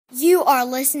You are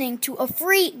listening to a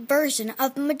free version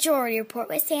of the Majority Report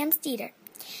with Sam Steeder.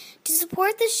 To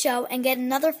support the show and get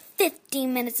another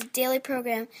 15 minutes of daily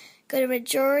program, go to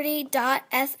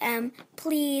majority.fm,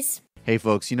 please. Hey,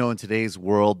 folks, in today's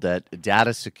world that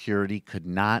data security could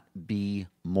not be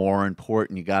more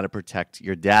important. You got to protect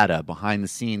your data. Behind the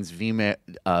scenes,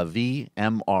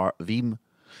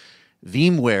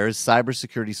 VMware's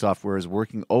cybersecurity software is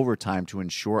working overtime to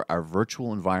ensure our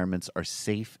virtual environments are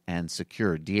safe and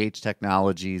secure. DH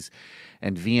Technologies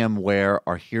and VMware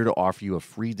are here to offer you a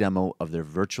free demo of their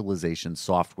virtualization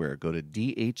software. Go to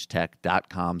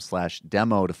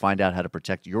dhtech.com/demo to find out how to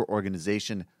protect your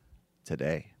organization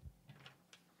today.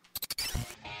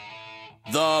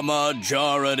 The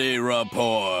Majority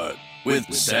Report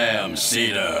with Sam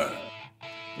Cedar.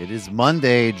 It is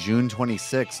Monday, June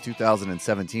 26,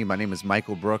 2017. My name is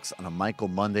Michael Brooks on a Michael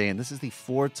Monday, and this is the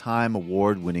 4-time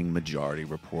award-winning Majority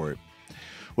Report.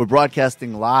 We're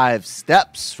broadcasting live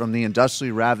steps from the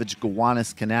industrially ravaged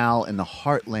Gowanus Canal in the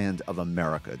heartland of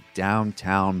America,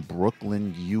 downtown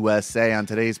Brooklyn, USA. On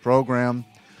today's program,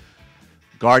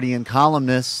 Guardian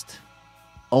columnist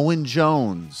Owen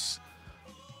Jones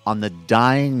on the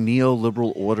dying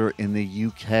neoliberal order in the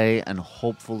UK and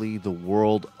hopefully the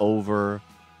world over,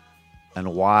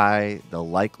 and why the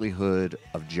likelihood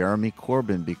of Jeremy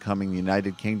Corbyn becoming the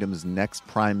United Kingdom's next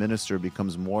prime minister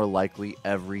becomes more likely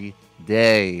every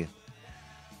day.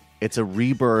 It's a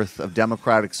rebirth of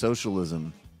democratic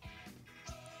socialism.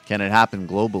 Can it happen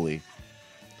globally?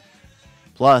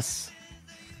 Plus,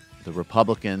 the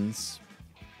Republicans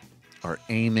are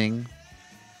aiming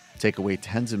to take away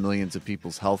tens of millions of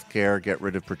people's health care, get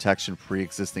rid of protection for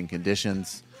pre-existing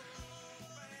conditions,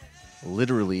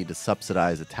 literally to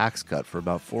subsidize a tax cut for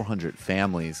about 400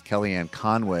 families. KellyAnne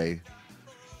Conway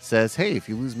says, hey, if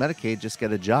you lose Medicaid, just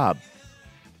get a job.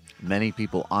 Many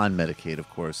people on Medicaid, of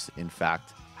course, in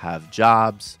fact, have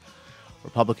jobs.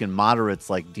 Republican moderates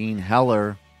like Dean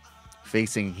Heller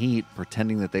facing heat,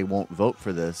 pretending that they won't vote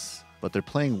for this, but they're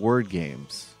playing word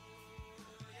games.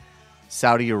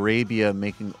 Saudi Arabia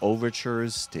making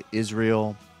overtures to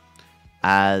Israel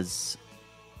as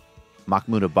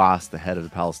Mahmoud Abbas, the head of the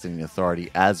Palestinian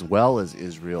Authority, as well as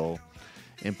Israel,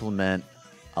 implement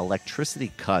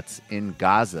electricity cuts in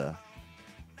Gaza.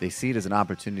 They see it as an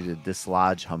opportunity to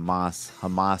dislodge Hamas.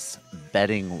 Hamas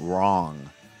betting wrong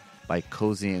by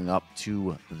cozying up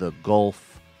to the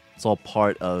Gulf. It's all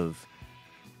part of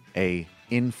a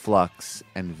influx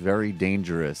and very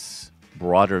dangerous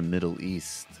broader Middle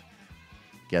East.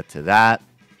 Get to that.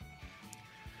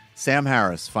 Sam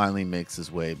Harris finally makes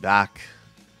his way back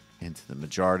into the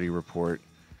Majority Report.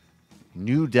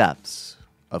 New depths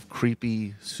of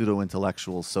creepy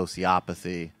pseudo-intellectual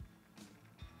sociopathy,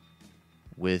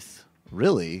 with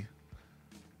really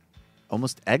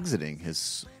almost exiting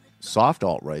his soft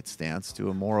alt-right stance to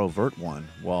a more overt one,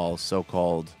 while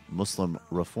so-called Muslim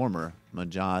reformer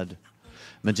Maajid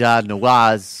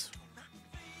Nawaz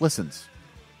listens.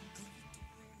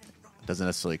 Doesn't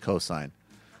necessarily co-sign.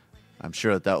 I'm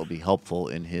sure that will be helpful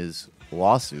in his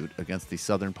lawsuit against the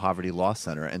Southern Poverty Law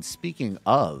Center. And speaking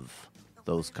of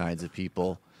those kinds of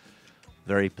people,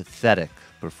 very pathetic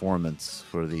performance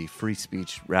for the free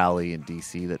speech rally in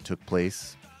D.C. that took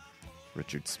place.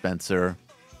 Richard Spencer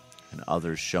and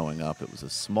others showing up. It was a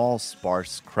small,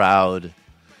 sparse crowd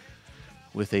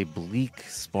with a bleak,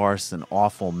 sparse, and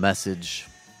awful message.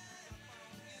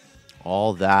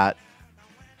 All that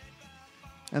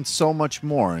and so much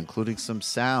more, including some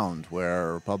sound where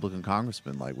a Republican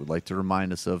congressman would like to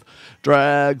remind us of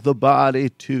drag the body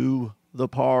to the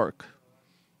park.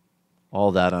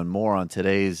 All that and more on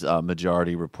today's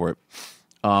Majority Report.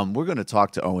 We're going to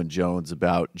talk to Owen Jones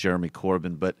about Jeremy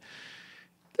Corbyn, but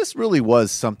this really was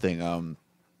something.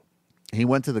 He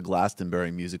went to the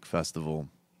Glastonbury Music Festival,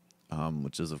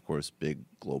 which is, of course, big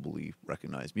globally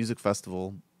recognized music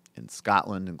festival in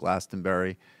Scotland and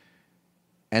Glastonbury.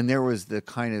 And there was the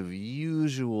kind of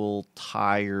usual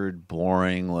tired,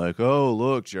 boring, oh,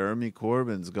 look, Jeremy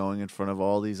Corbyn's going in front of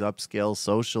all these upscale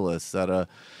socialists at a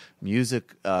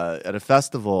at a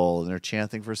festival, and they're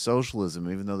chanting for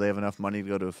socialism, even though they have enough money to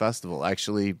go to a festival.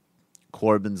 Actually,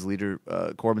 Corbyn's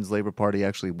Labour Party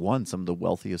actually won some of the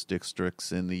wealthiest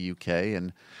districts in the UK,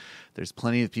 and there's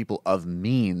plenty of people of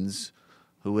means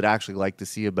who would actually like to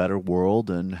see a better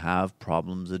world and have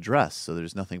problems addressed. So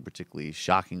there's nothing particularly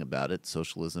shocking about it.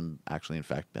 Socialism actually, in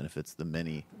fact, benefits the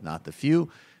many, not the few.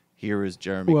 Here is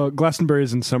Jeremy. Well, Glastonbury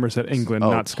is in Somerset, England,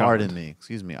 not Scotland. Pardon me.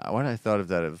 Excuse me. Why did I thought of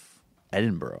that of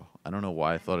Edinburgh? I don't know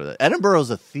why I thought of that. Edinburgh is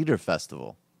a theater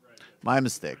festival. My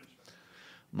mistake.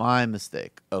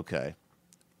 Okay.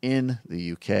 In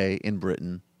the UK, in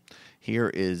Britain, Here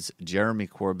is Jeremy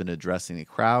Corbyn addressing the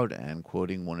crowd and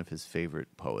quoting one of his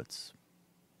favorite poets.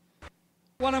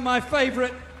 One of my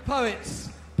favorite poets,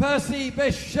 Percy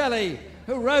Bysshe Shelley,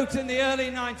 who wrote in the early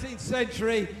 19th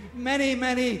century many,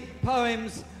 many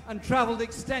poems and traveled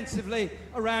extensively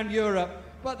around Europe.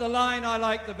 But the line I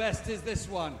like the best is this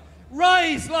one.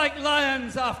 Rise like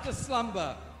lions after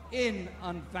slumber, in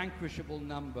unvanquishable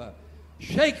number.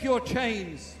 Shake your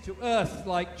chains to earth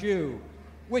like dew,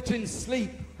 which in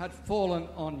sleep had fallen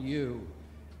on you.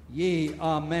 Ye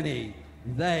are many,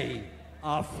 they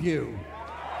are few.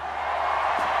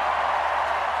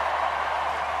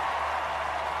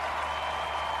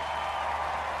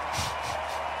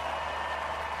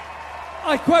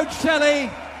 I quote Shelley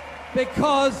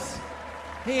because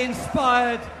he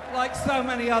inspired like so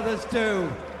many others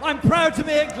do. I'm proud to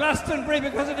be at Glastonbury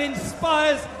because it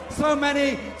inspires so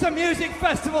many to music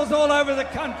festivals all over the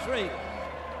country.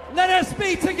 Let us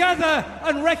be together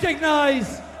and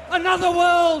recognize another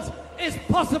world is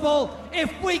possible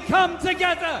if we come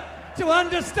together to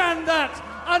understand that,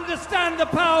 understand the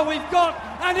power we've got,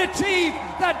 and achieve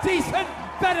that decent,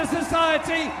 better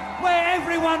society where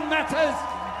everyone matters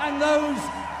and those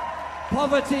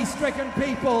poverty-stricken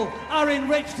people are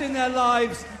enriched in their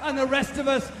lives and the rest of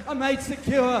us are made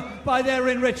secure by their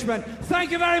enrichment.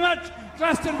 Thank you very much,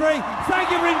 Glastonbury.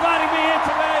 Thank you for inviting me here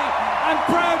today. I'm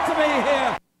proud to be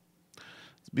here.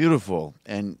 It's beautiful.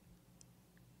 And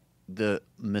the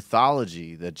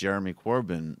mythology that Jeremy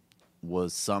Corbyn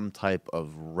was some type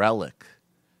of relic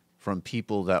from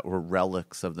people that were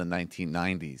relics of the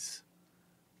 1990s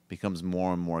becomes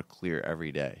more and more clear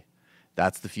every day.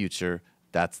 That's the future.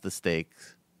 That's the stake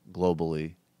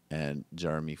globally. And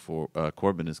Jeremy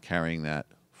Corbyn is carrying that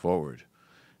forward.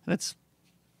 And it's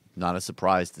not a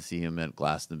surprise to see him at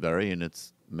Glastonbury, and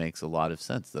it makes a lot of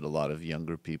sense that a lot of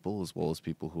younger people, as well as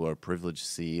people who are privileged,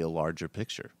 see a larger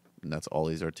picture. And that's all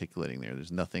he's articulating there.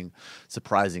 There's nothing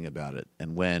surprising about it.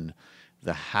 And when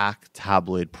the hack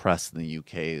tabloid press in the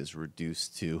UK is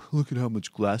reduced to, look at how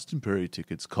much Glastonbury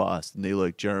tickets cost, and they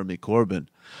like Jeremy Corbyn,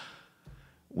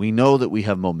 we know that we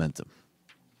have momentum.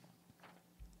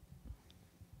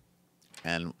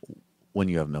 And when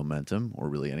you have momentum, or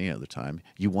really any other time,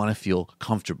 you want to feel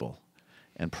comfortable.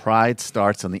 And pride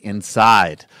starts on the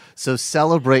inside. So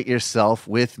celebrate yourself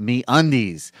with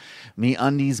MeUndies.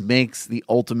 MeUndies makes the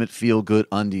ultimate feel-good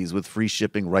undies with free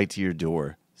shipping right to your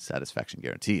door. Satisfaction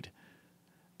guaranteed.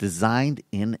 Designed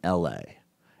in L.A.,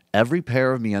 every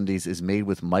pair of MeUndies is made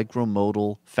with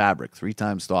micromodal fabric, 3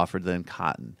 times softer than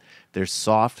cotton. Their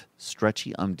soft,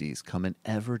 stretchy undies come in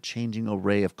ever-changing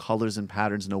array of colors and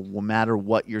patterns. No matter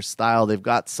what your style, they've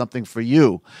got something for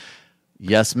you.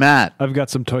 Yes, Matt. I've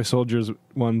got some Toy Soldiers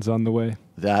ones on the way.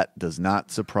 That does not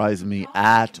surprise me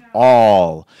at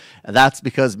all. And that's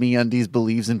because MeUndies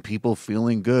believes in people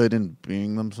feeling good and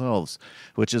being themselves,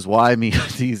 which is why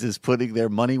MeUndies is putting their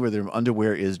money where their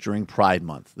underwear is during Pride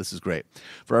Month. This is great.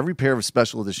 For every pair of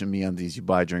special edition MeUndies you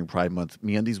buy during Pride Month,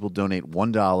 MeUndies will donate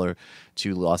 $1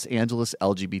 to Los Angeles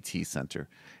LGBT Center.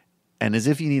 And as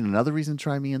if you need another reason to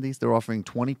try MeUndies, they're offering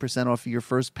 20% off of your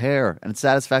first pair. And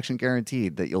satisfaction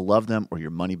guaranteed that you'll love them or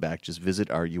your money back. Just visit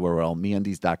our URL,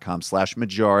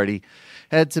 MeUndies.com/majority.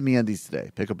 Head to MeUndies today.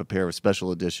 Pick up a pair of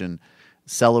special edition.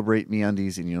 Celebrate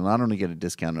MeUndies. And you'll not only get a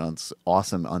discount on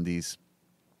awesome undies,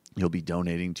 you'll be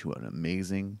donating to an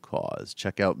amazing cause.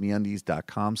 Check out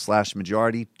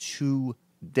MeUndies.com/majority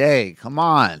today. Come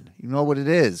on. You know what it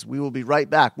is. We will be right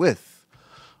back with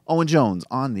Owen Jones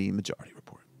on the Majority Report.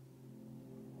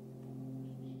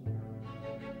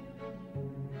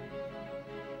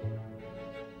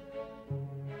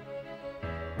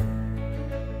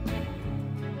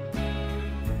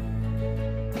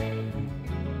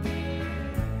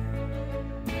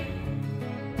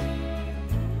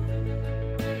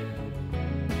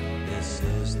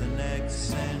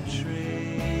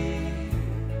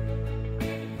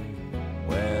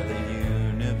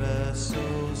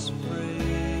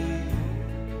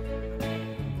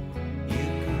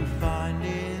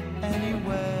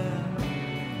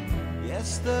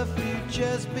 The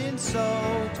future's been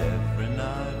sold every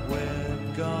night we're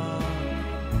gone,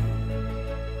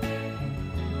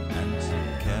 and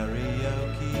some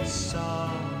karaoke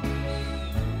songs.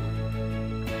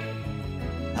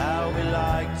 How we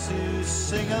like to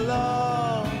sing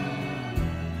along,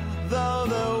 though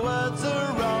the words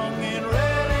are wrong. It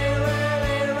really,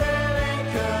 really, really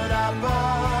could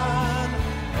happen.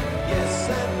 Yes,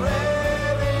 it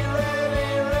really,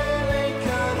 really, really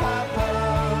could happen.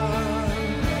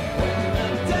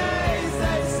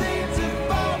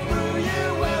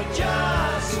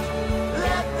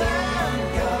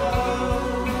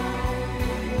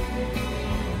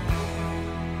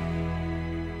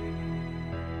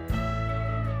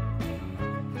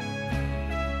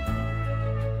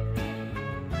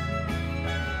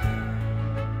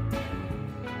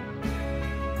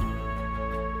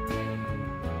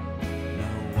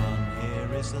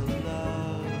 of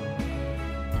love.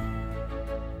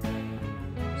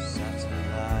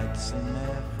 Satellites in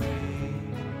every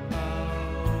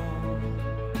home.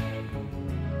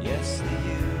 Yes, the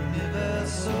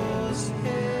universe was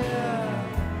here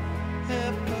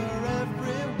for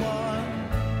everyone.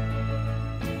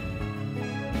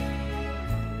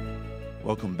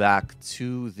 Welcome back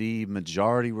to the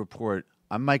Majority Report.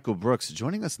 I'm Michael Brooks.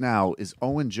 Joining us now is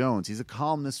Owen Jones. He's a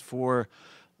columnist for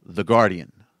The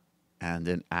Guardian and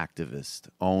an activist.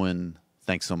 Owen,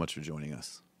 thanks so much for joining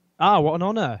us. What an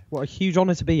honor. What a huge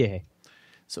honor to be here.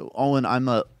 So, Owen, I'm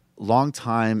a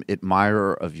longtime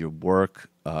admirer of your work.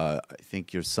 I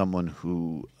think you're someone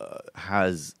who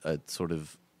has a sort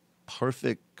of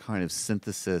perfect kind of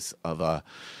synthesis of a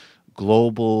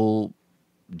global,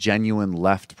 genuine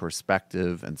left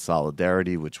perspective and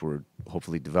solidarity, which we're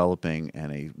hopefully developing,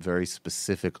 and a very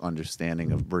specific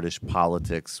understanding of British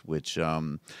politics, which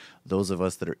those of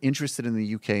us that are interested in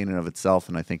the UK in and of itself,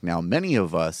 and I think now many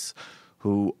of us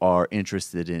who are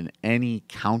interested in any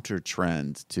counter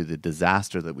trend to the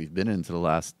disaster that we've been in for the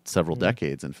last several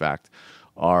decades, in fact,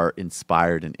 are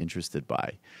inspired and interested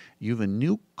by. You have a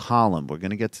new column. We're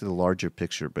going to get to the larger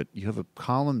picture, but you have a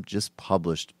column just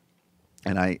published.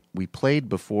 And we played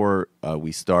before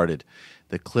we started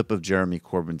the clip of Jeremy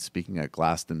Corbyn speaking at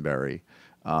Glastonbury,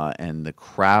 and the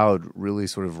crowd really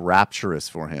sort of rapturous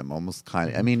for him, almost kind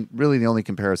of. I mean, really, the only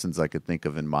comparisons I could think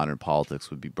of in modern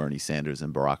politics would be Bernie Sanders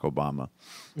and Barack Obama.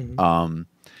 Mm-hmm.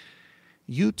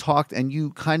 You talked and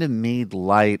you kind of made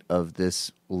light of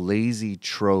this lazy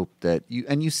trope that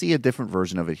you see a different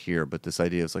version of it here, but this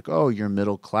idea is like, oh, you're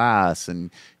middle class and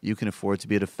you can afford to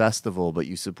be at a festival, but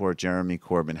you support Jeremy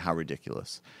Corbyn. How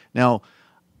ridiculous. Now,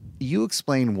 you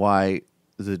explain why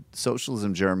the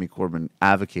socialism Jeremy Corbyn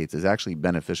advocates is actually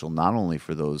beneficial not only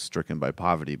for those stricken by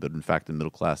poverty, but in fact the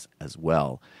middle class as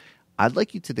well. I'd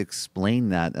like you to explain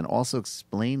that and also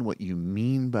explain what you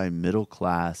mean by middle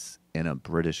class in a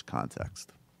British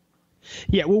context.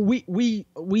 Yeah, well, we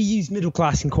use middle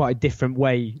class in quite a different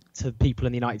way to people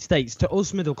in the United States. To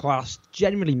us, middle class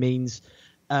generally means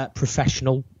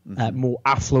professional, more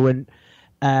affluent.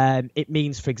 It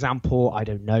means, for example, I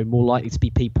don't know, more likely to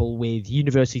be people with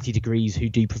university degrees who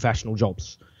do professional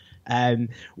jobs.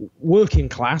 Working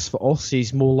class for us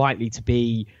is more likely to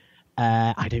be,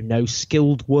 I don't know,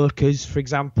 skilled workers, for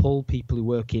example, people who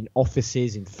work in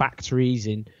offices, in factories,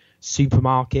 in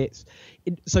supermarkets.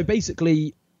 So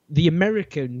basically, the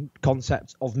American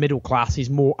concept of middle class is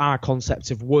more our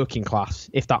concept of working class,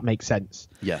 if that makes sense.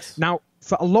 Yes. Now,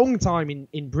 for a long time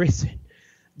in Britain,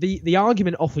 the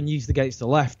argument often used against the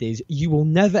left is you will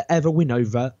never, ever win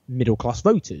over middle class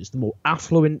voters, the more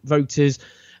affluent voters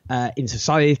in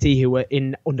society who are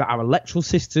under our electoral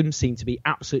system seem to be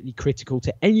absolutely critical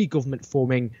to any government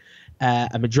forming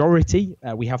a majority.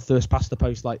 We have first past the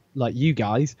post like you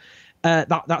guys.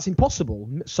 That's impossible.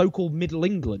 So-called Middle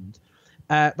England.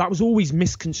 That was always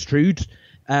misconstrued.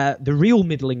 The real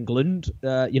Middle England,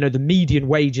 the median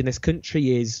wage in this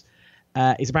country is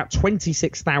about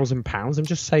 £26,000. I'm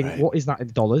just saying, What is that in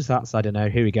dollars? That's, I don't know.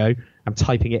 Here we go. I'm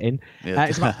typing it in. Yeah.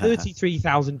 It's about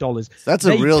 $33,000. That's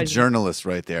a real journalist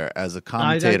right there. As a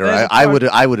commentator, I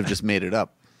would have just made it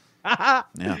up. Yeah,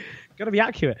 got to be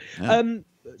accurate. Yeah.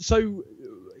 So,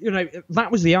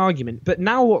 that was the argument. But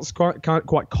now what's quite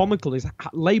comical is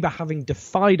Labour having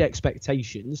defied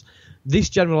expectations. This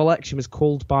general election was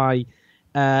called by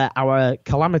our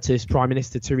calamitous Prime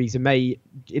Minister Theresa May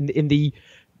in the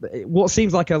what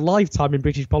seems like a lifetime in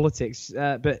British politics,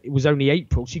 but it was only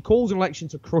April. She calls an election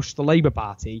to crush the Labour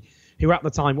Party, who at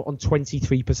the time were on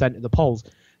 23% of the polls.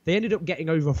 They ended up getting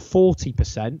over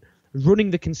 40%,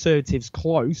 running the Conservatives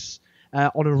close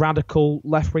on a radical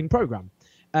left-wing programme,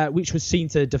 which was seen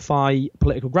to defy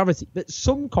political gravity. But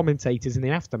some commentators in the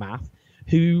aftermath,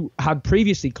 who had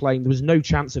previously claimed there was no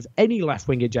chance of any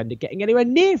left-wing agenda getting anywhere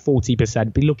near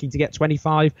 40%, be looking to get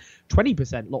 25,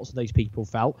 20%, lots of those people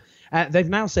felt. They've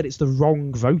now said it's the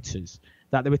wrong voters,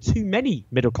 that there were too many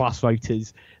middle-class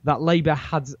voters, that Labour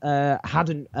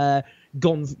hadn't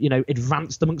gone,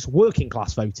 advanced amongst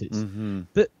working-class voters. Mm-hmm.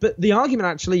 But the argument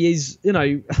actually is,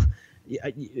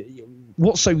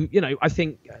 what's so, I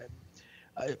think...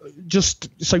 just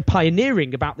so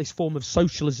pioneering about this form of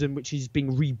socialism which is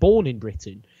being reborn in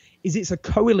Britain is it's a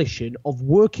coalition of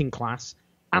working class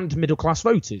and middle class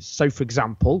voters. So, for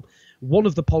example, one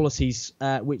of the policies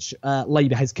which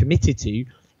Labour has committed to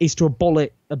is to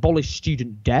abolish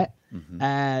student debt.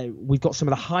 Mm-hmm. We've got some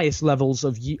of the highest levels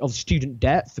of student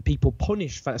debt for people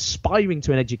punished for aspiring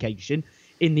to an education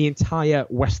in the entire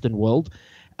Western world.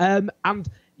 And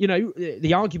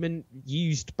the argument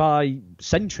used by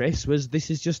centrists was this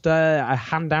is just a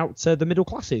handout to the middle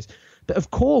classes. that, of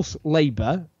course,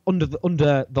 Labour, under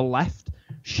the left,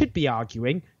 should be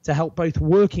arguing to help both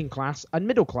working class and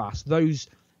middle class, those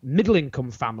middle-income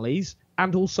families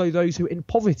and also those who are in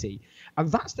poverty.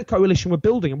 And that's the coalition we're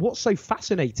building. And what's so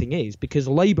fascinating is, because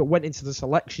Labour went into this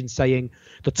election saying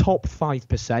the top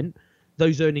 5%,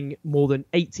 those earning more than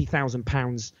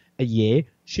 £80,000 a year,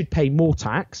 should pay more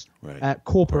tax. Right.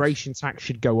 Corporation tax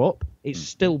should go up. It's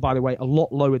still, by the way, a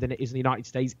lot lower than it is in the United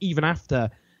States, even after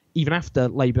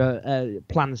Labour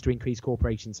plans to increase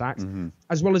corporation tax,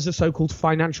 as well as the so-called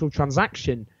financial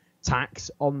transaction tax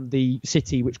on the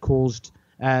city, which caused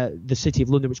the City of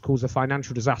London, which caused a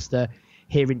financial disaster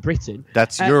here in Britain.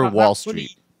 That's your Wall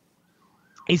Street.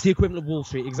 It's the equivalent of Wall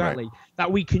Street, exactly. Right.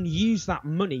 That we can use that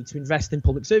money to invest in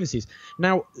public services.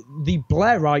 Now, the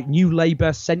Blairite, New Labour,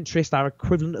 centrist, our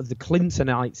equivalent of the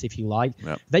Clintonites, if you like,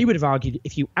 they would have argued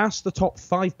if you ask the top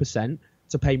 5%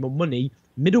 to pay more money,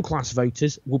 middle-class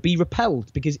voters will be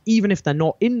repelled, because even if they're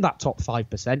not in that top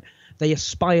 5%, they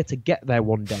aspire to get there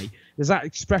one day. There's that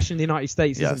expression in the United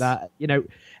States, isn't that?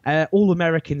 All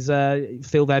Americans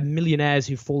feel they're millionaires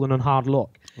who've fallen on hard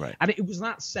luck. Right. And it was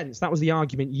that sense, that was the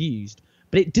argument used.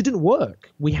 But it didn't work.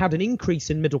 We had an increase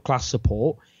in middle-class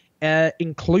support,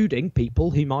 including people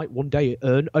who might one day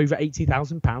earn over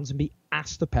 £80,000 and be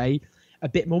asked to pay a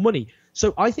bit more money.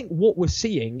 So I think what we're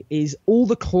seeing is all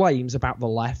the claims about the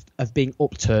left of being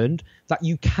upturned, that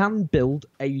you can build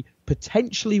a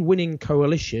potentially winning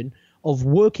coalition of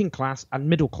working class and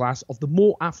middle class, of the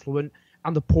more affluent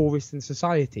and the poorest in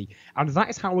society. And that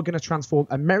is how we're going to transform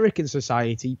American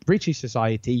society, British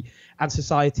society, and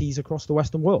societies across the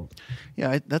Western world.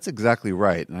 Yeah, that's exactly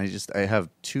right. And I have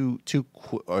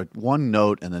one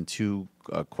note and then two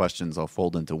questions I'll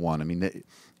fold into one. I mean,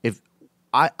 if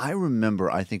I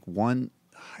remember, I think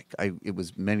it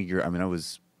was many years. I mean,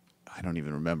 I don't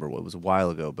even remember. It was a while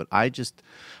ago, but I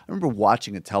remember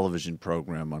watching a television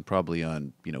program on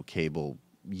cable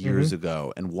years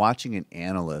ago, and watching an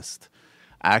analyst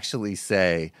actually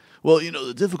say, well,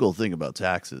 the difficult thing about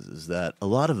taxes is that a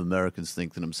lot of Americans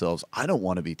think to themselves, I don't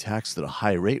want to be taxed at a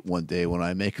high rate one day when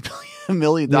I make $1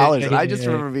 million. And I just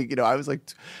remember being, I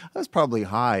was probably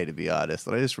high, to be honest.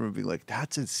 And I just remember being like,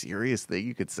 that's a serious thing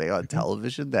you could say on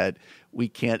television, that we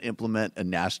can't implement a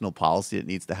national policy that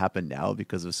needs to happen now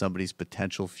because of somebody's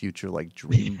potential future,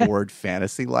 dream board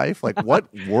fantasy life. Like, what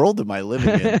world am I living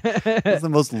in? That's the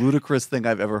most ludicrous thing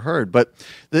I've ever heard. But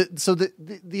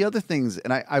the other things,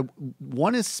 and I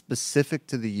one is specific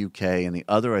to the UK, and the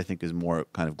other I think is more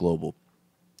kind of global,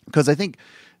 because I think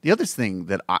the other thing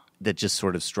that just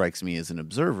sort of strikes me as an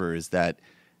observer is that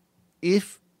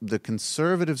if the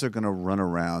Conservatives are going to run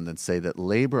around and say that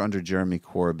Labour under Jeremy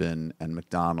Corbyn and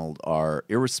McDonald are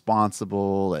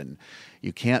irresponsible and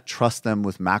you can't trust them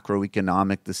with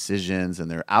macroeconomic decisions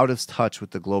and they're out of touch with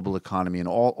the global economy and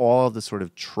all of the sort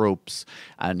of tropes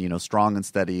and, strong and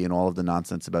steady and all of the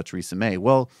nonsense about Theresa May.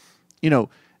 Well,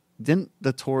 didn't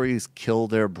the Tories kill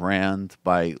their brand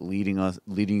by leading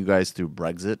you guys through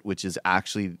Brexit, which is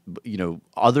actually,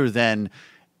 other than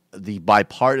the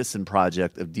bipartisan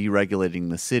project of deregulating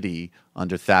the city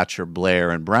under Thatcher, Blair,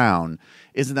 and Brown,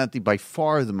 isn't that by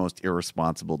far the most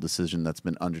irresponsible decision that's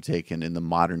been undertaken in the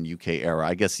modern UK era?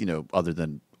 I guess, other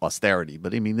than austerity.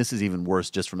 But I mean, this is even worse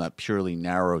just from that purely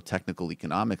narrow technical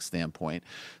economic standpoint.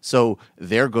 So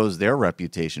there goes their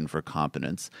reputation for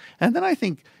competence. And then I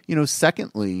think,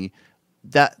 secondly,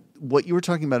 that what you were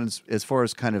talking about as far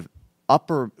as kind of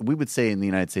we would say in the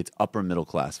United States, upper middle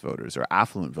class voters or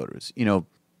affluent voters,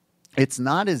 it's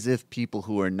not as if people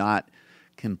who are not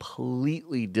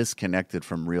completely disconnected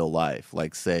from real life,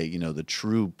 like, say, the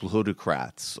true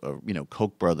plutocrats or,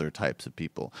 Koch brother types of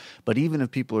people. But even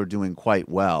if people are doing quite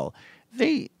well,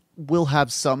 they will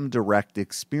have some direct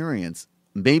experience,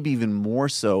 maybe even more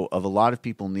so, of a lot of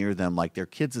people near them, like their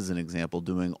kids, as an example,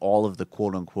 doing all of the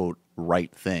quote unquote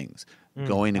right things.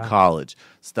 Going to college,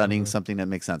 studying something that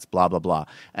makes sense, blah, blah, blah,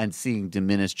 and seeing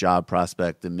diminished job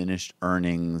prospect, diminished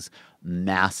earnings,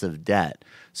 massive debt.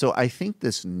 So I think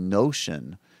this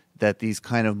notion that these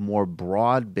kind of more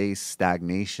broad-based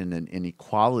stagnation and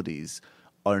inequalities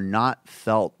are not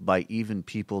felt by even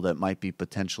people that might be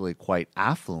potentially quite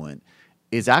affluent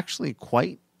is actually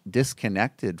quite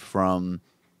disconnected from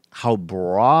how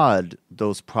broad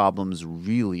those problems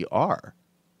really are.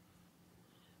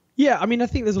 Yeah, I mean, I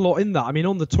think there's a lot in that. I mean,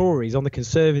 on the Tories, on the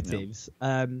Conservatives,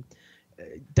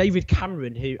 David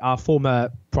Cameron, our former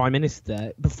Prime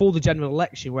Minister, before the general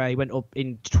election where he went up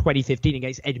in 2015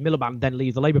 against Ed Miliband, then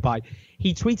leave the Labour Party,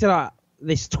 he tweeted out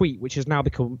this tweet, which has now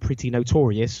become pretty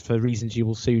notorious for reasons you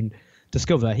will soon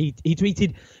discover. He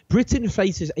tweeted, "Britain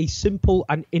faces a simple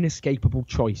and inescapable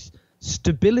choice.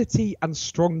 Stability and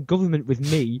strong government with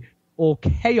me, or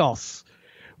chaos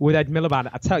with Ed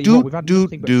Miliband. I tell you what, we've had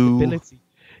nothing but stability.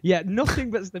 Yeah, nothing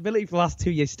but stability for the last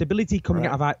 2 years. Stability coming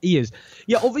out of our ears.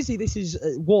 Yeah, obviously this is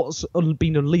what's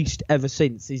been unleashed ever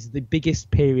since is the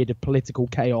biggest period of political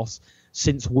chaos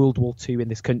since World War II in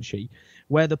this country,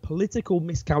 where the political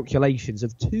miscalculations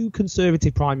of two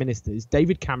Conservative prime ministers,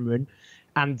 David Cameron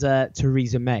and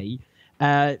Theresa May,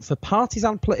 for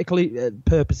partisan political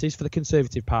purposes for the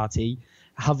Conservative Party,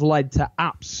 have led to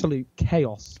absolute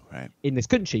chaos in this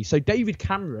country. So David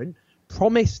Cameron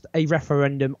promised a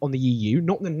referendum on the EU,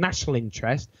 not the national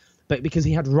interest, but because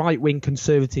he had right-wing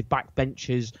Conservative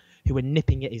backbenchers who were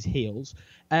nipping at his heels.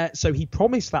 So he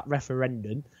promised that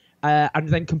referendum and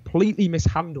then completely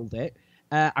mishandled it.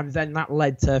 And then that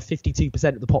led to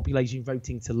 52% of the population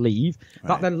voting to leave.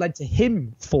 That then led to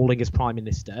him falling as prime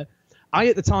minister. I,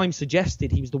 at the time,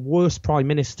 suggested he was the worst prime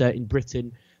minister in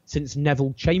Britain since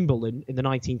Neville Chamberlain in the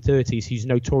 1930s, who's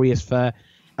notorious for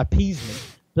appeasement.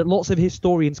 But lots of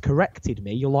historians corrected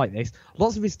me. You'll like this.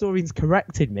 Lots of historians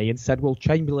corrected me and said, well,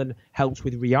 Chamberlain helped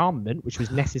with rearmament, which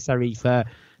was necessary for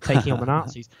taking on the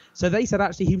Nazis. So they said,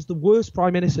 actually, he was the worst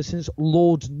prime minister since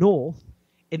Lord North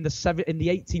in the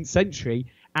 18th century.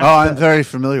 I'm very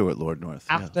familiar with Lord North.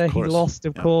 After he lost,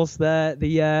 of course, after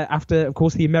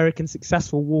the American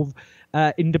successful War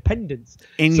of Independence.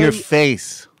 In your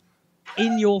face.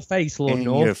 In your face, Lord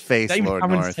North. In your face, David Lord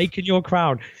Cameron's North. taken your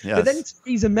crown. Yes. But then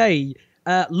Theresa May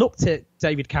looked at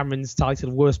David Cameron's title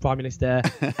of worst prime minister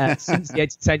since the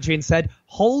 18th century and said,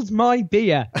 hold my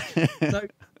beer. So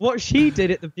what she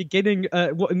did at the beginning,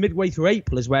 midway through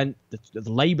April, is when the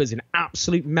Labour's in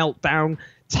absolute meltdown,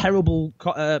 terrible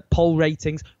poll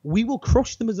ratings. We will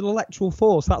crush them as an electoral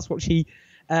force. That's what she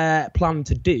planned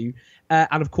to do.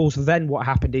 And of course, then what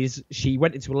happened is she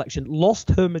went into election, lost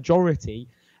her majority,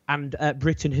 and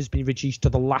Britain has been reduced to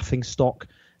the laughing stock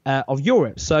of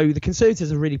Europe. So the Conservatives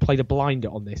have really played a blinder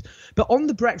on this. But on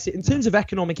the Brexit, in terms of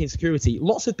economic insecurity,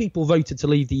 lots of people voted to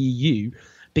leave the EU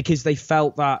because they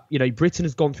felt that, Britain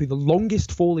has gone through the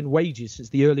longest fall in wages since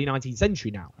the early 19th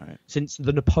century now, since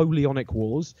the Napoleonic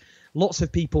Wars. Lots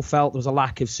of people felt there was a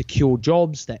lack of secure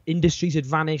jobs, their industries had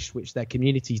vanished, which their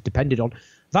communities depended on.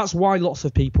 That's why lots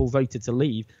of people voted to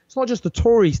leave. It's not just the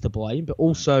Tories to blame, but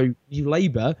also New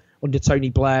Labour under Tony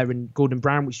Blair and Gordon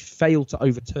Brown, which failed to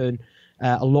overturn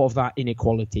a lot of that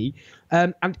inequality.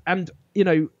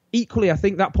 Equally, I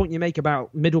think that point you make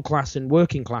about middle class and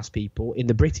working class people in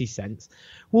the British sense,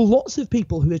 well, lots of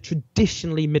people who are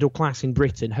traditionally middle class in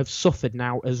Britain have suffered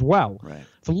now as well,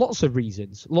 for lots of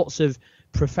reasons. Lots of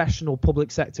professional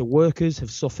public sector workers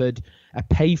have suffered a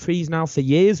pay freeze now for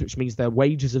years, which means their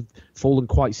wages have fallen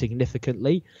quite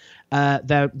significantly.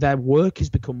 Their work has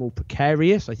become more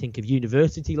precarious. I think of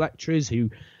university lecturers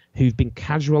who've been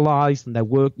casualised, and their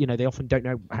work, they often don't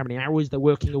know how many hours they're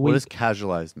working a week. What does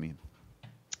casualised mean?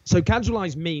 So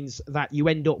casualised means that you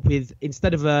end up with,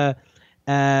 instead of the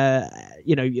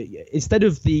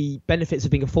benefits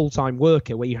of being a full-time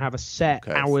worker, where you have a set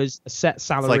hours, a set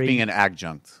salary. It's like being an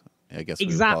adjunct, I guess.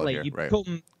 Exactly. You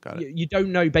become, you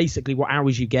don't know basically what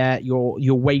hours you get.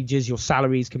 Your wages, your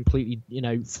salaries completely,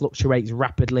 fluctuates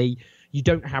rapidly. You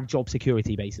don't have job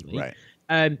security, basically. Right.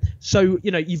 So,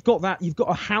 you've got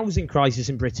a housing crisis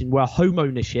in Britain where home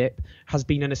ownership has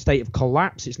been in a state of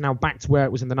collapse. It's now back to where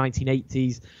it was in the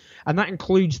 1980s. And that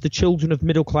includes the children of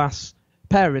middle class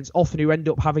parents, often who end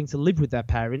up having to live with their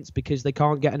parents because they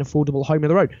can't get an affordable home of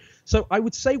their own. So I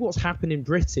would say what's happened in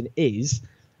Britain is,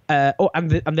 and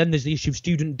then there's the issue of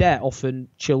student debt. Often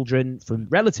children from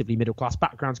relatively middle class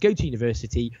backgrounds go to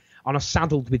university and are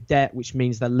saddled with debt, which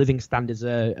means their living standards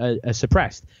are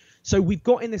suppressed. So we've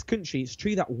got in this country, it's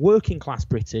true that working class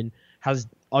Britain has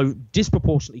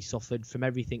disproportionately suffered from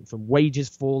everything from wages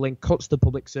falling, cuts to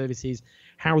public services,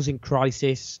 housing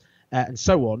crisis, and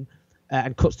so on,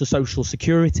 and cuts to social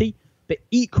security. But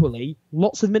equally,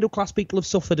 lots of middle class people have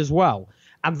suffered as well.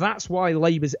 And that's why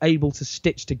Labour's able to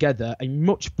stitch together a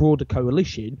much broader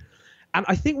coalition. And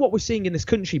I think what we're seeing in this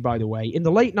country, by the way, in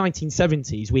the late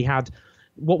 1970s, we had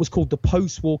what was called the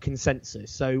post-war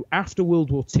consensus. So after World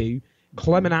War II,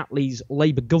 Clement Attlee's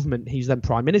Labour government, he's then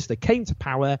Prime Minister, came to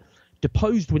power,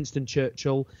 deposed Winston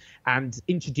Churchill and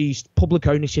introduced public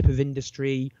ownership of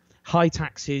industry, high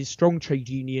taxes, strong trade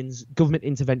unions, government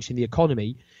intervention in the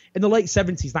economy. In the late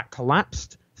 70s, that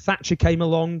collapsed. Thatcher came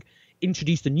along,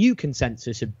 introduced a new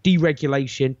consensus of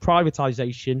deregulation,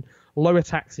 privatisation, lower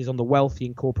taxes on the wealthy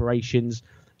and corporations,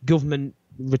 government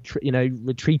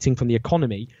retreating from the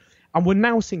economy. And we're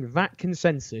now seeing that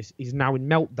consensus is now in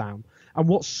meltdown. And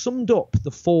what summed up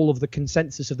the fall of the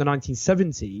consensus of the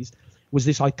 1970s was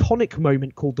this iconic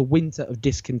moment called the Winter of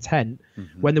Discontent,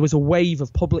 when there was a wave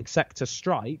of public sector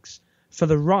strikes For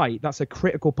the right, that's a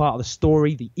critical part of the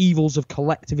story. The evils of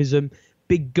collectivism,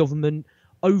 big government,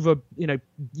 over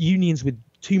unions with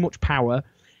too much power.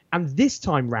 And this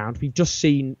time round, we've just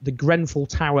seen the Grenfell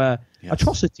Tower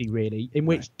atrocity, really, in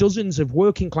which dozens of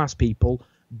working class people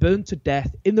burned to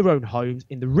death in their own homes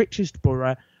in the richest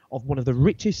borough of one of the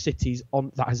richest cities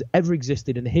that has ever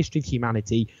existed in the history of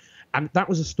humanity. And that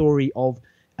was a story of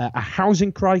a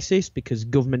housing crisis because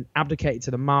government abdicated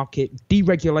to the market,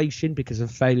 deregulation because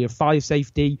of failure of fire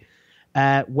safety,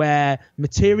 where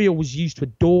material was used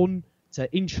to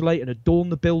insulate and adorn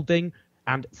the building,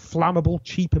 and flammable,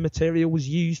 cheaper material was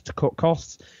used to cut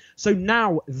costs. So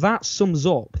now that sums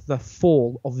up the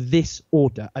fall of this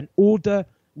order, an order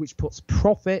which puts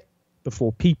profit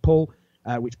before people,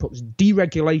 which puts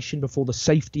deregulation before the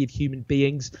safety of human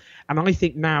beings. And I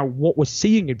think now what we're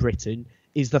seeing in Britain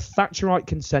is the Thatcherite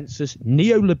consensus,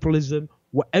 neoliberalism,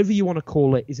 whatever you want to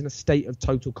call it, is in a state of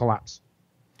total collapse.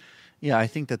 Yeah, I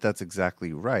think that's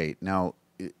exactly right. Now,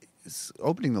 it's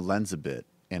opening the lens a bit.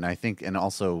 And I think, and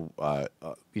also,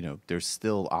 there's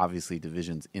still obviously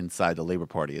divisions inside the Labour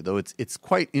Party, though it's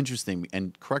quite interesting.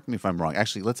 And correct me if I'm wrong.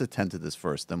 Actually, let's attend to this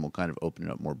first, then we'll kind of open it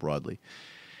up more broadly.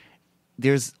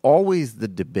 There's always the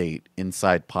debate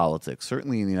inside politics,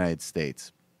 certainly in the United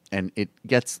States, and it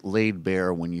gets laid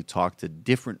bare when you talk to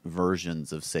different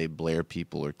versions of, say, Blair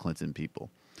people or Clinton people,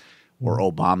 or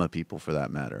Obama people for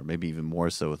that matter, maybe even more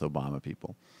so with Obama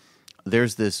people.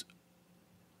 There's this.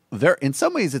 In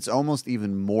some ways, it's almost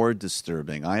even more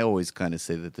disturbing. I always kind of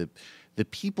say that the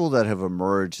people that have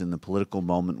emerged in the political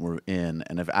moment we're in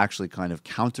and have actually kind of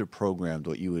counter-programmed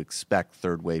what you would expect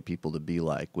third-way people to be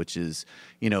like, which is,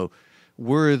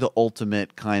 we're the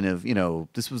ultimate kind of,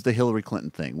 this was the Hillary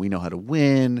Clinton thing. We know how to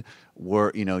win.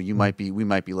 We might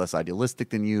be less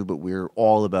idealistic than you, but we're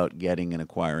all about getting and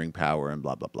acquiring power and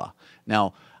blah, blah, blah.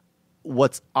 Now,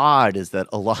 what's odd is that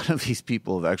a lot of these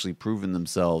people have actually proven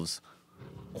themselves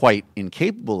quite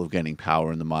incapable of getting power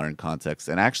in the modern context,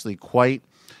 and actually quite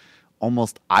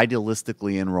almost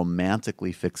idealistically and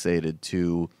romantically fixated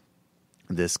to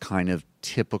this kind of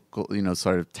typical,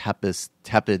 sort of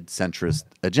tepid centrist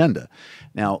agenda.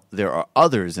 Now, there are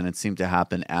others, and it seemed to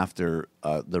happen after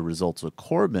the results of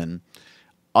Corbyn,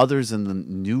 others in the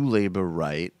new Labour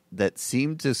right that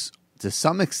seem to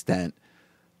some extent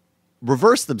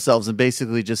reverse themselves and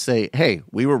basically just say, hey,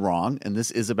 we were wrong, and this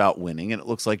is about winning, and it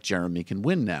looks like Jeremy can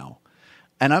win now.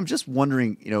 And I'm just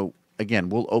wondering, again,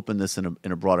 we'll open this in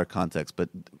a broader context, but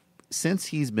since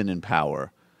he's been in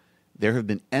power, there have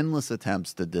been endless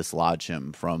attempts to dislodge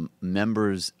him from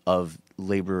members of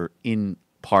Labour in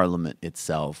Parliament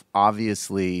itself.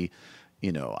 Obviously,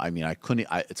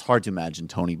 it's hard to imagine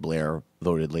Tony Blair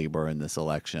voted Labour in this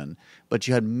election, but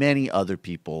you had many other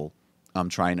people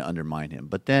trying to undermine him.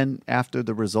 But then after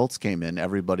the results came in,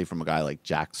 everybody from a guy like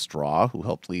Jack Straw, who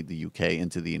helped lead the UK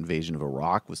into the invasion of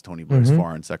Iraq, was Tony Blair's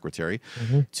foreign secretary,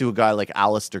 to a guy like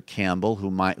Alistair Campbell, who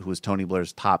was Tony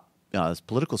Blair's top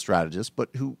political strategist, but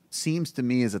who seems to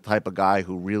me is a type of guy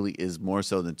who really is more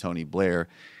so than Tony Blair.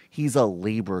 He's a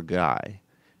Labour guy,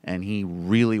 and he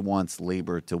really wants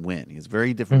Labour to win. He has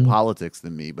very different politics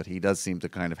than me, but he does seem to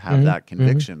kind of have that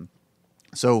conviction.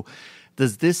 So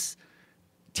does this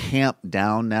tamp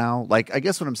down now? Like, I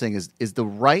guess what I'm saying is the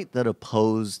right that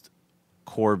opposed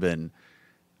Corbyn,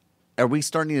 are we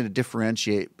starting to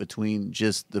differentiate between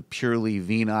just the purely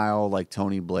venile like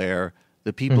Tony Blair,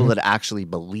 the people that actually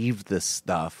believe this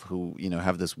stuff, who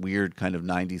have this weird kind of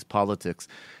 90s politics,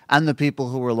 and the people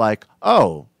who were like,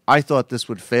 oh, I thought this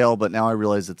would fail, but now I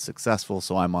realize it's successful,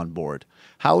 so I'm on board?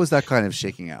 How is that kind of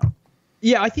shaking out?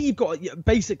 Yeah, I think you've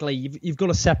got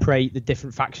to separate the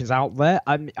different factions out there.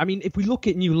 I mean, if we look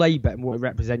at New Labour and what it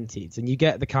represented, and you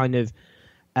get the kind of,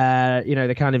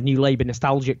 the kind of New Labour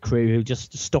nostalgic crew who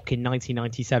just stuck in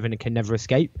 1997 and can never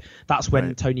escape. That's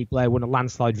when Tony Blair won a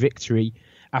landslide victory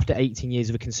after 18 years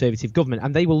of a Conservative government,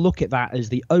 and they will look at that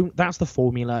as that's the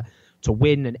formula to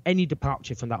win, and any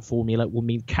departure from that formula will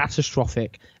mean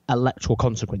catastrophic electoral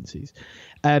consequences.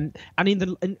 And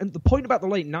the point about the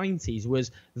late 90s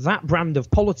was that brand of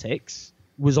politics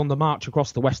was on the march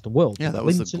across the Western world. Yeah, that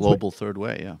was the global third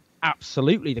way, yeah.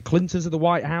 Absolutely. The Clintons of the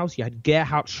White House. You had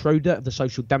Gerhard Schroeder of the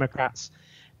Social Democrats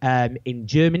in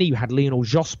Germany. You had Lionel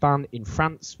Jospin in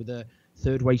France with a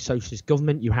third-way socialist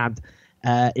government. You had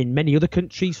in many other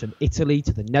countries, from Italy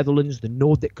to the Netherlands, the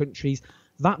Nordic countries,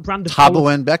 that brand of Thabo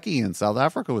politics, Mbeki in South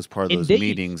Africa was part of those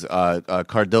Indeed. meetings.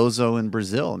 Cardozo in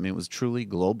Brazil. I mean, it was truly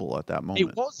global at that moment.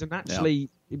 it was, and actually,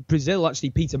 Brazil, actually,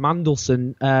 Peter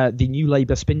Mandelson, the New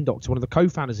Labour spin doctor, one of the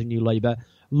co-founders of New Labour,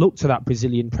 looked to that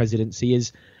Brazilian presidency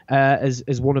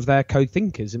as one of their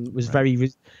co-thinkers, and was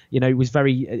very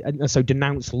so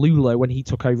denounced Lula when he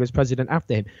took over as president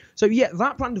after him. So yeah,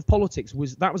 that brand of politics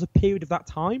was a period of that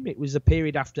time. It was a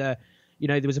period after,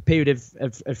 there was a period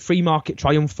of free market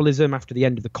triumphalism after the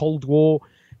end of the Cold War,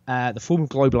 the form of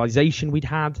globalization we'd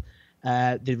had,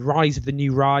 the rise of the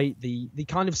new right, the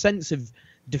kind of sense of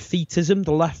defeatism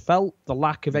the left felt, the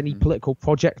lack of any political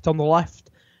project on the left,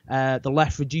 the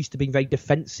left reduced to being very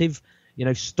defensive,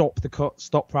 stop the cut,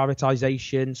 stop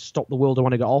privatization, stop the world I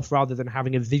want to get off, rather than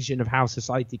having a vision of how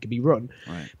society could be run.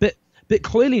 Right. But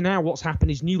clearly now what's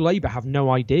happened is New Labour have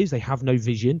no ideas, they have no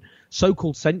vision.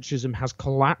 So-called centrism has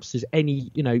collapsed as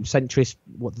any, centrist,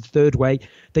 the third way.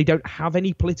 They don't have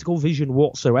any political vision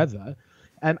whatsoever,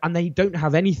 and they don't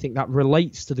have anything that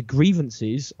relates to the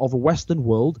grievances of a Western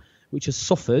world which has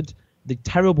suffered the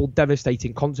terrible,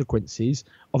 devastating consequences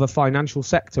of a financial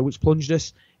sector which plunged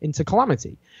us into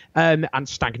calamity, and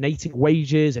stagnating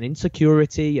wages and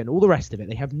insecurity and all the rest of it.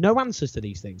 They have no answers to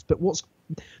these things. But what's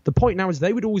the point now is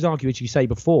they would always argue, as you say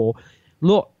before,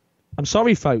 look, I'm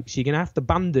sorry, folks, you're going to have to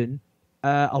abandon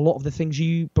a lot of the things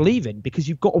you believe in because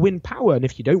you've got to win power. And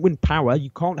if you don't win power, you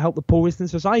can't help the poorest in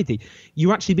society.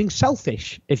 You're actually being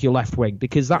selfish if you're left wing,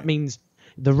 because that means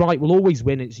the right will always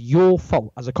win. It's your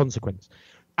fault as a consequence.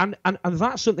 And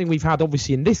that's something we've had,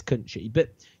 obviously, in this country.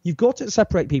 But you've got to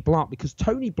separate people out, because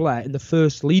Tony Blair, in the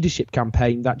first leadership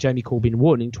campaign that Jeremy Corbyn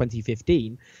won in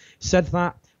 2015, said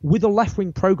that with a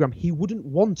left-wing programme, he wouldn't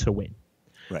want to win.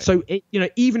 Right. So,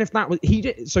 even if that was...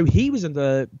 he was in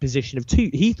the position of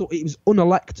two. He thought it was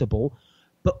unelectable,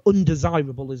 but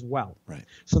undesirable as well. Right.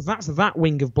 So that's that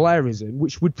wing of Blairism,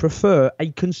 which would prefer a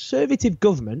conservative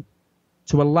government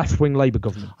to a left-wing Labour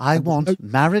government. I want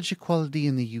marriage equality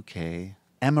in the UK,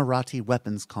 Emirati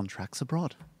weapons contracts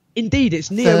abroad. Indeed, it's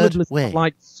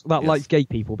neoliberalism that likes gay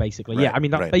people, basically. Right, yeah, I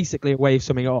mean, that's basically a way of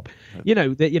summing it up.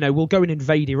 Right. We'll go and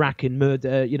invade Iraq and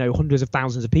murder, hundreds of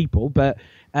thousands of people, but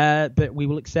we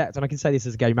will accept, and I can say this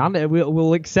as a gay man,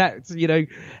 we'll accept,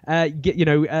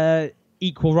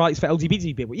 equal rights for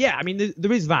LGBT people. Yeah, I mean,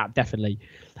 there is that, definitely.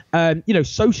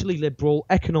 Socially liberal,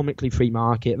 economically free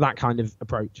market, that kind of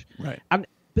approach. Right.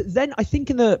 But then I think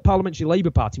in the Parliamentary Labour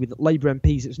Party, with Labour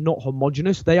MPs, it's not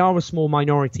homogenous. They are a small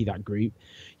minority, that group.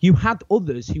 You had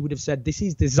others who would have said this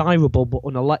is desirable but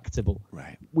unelectable,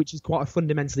 right, which is quite a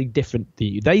fundamentally different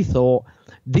view. They thought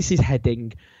this is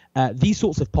heading these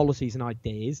sorts of policies and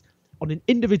ideas. On an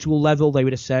individual level, they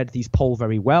would have said these poll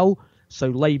very well. So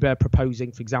Labour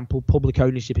proposing, for example, public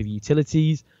ownership of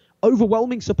utilities,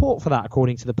 overwhelming support for that,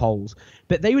 according to the polls.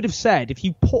 But they would have said, if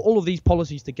you put all of these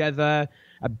policies together,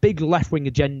 a big left-wing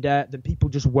agenda, then people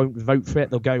just won't vote for it.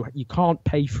 They'll go, you can't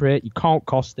pay for it, you can't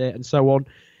cost it, and so on.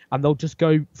 And they'll just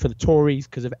go for the Tories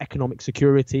because of economic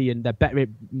security and they're better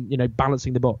at,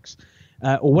 balancing the books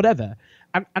or whatever.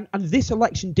 And this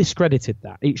election discredited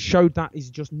that. It showed that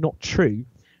is just not true.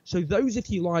 So those,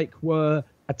 if you like, were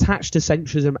attached to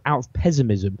centrism out of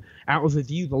pessimism, out of the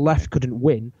view the left couldn't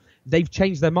win. They've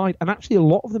changed their mind, and actually a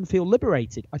lot of them feel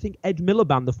liberated. I think Ed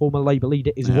Miliband, the former Labour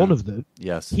leader, is one of them.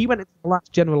 Yes. He went into the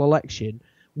last general election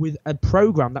with a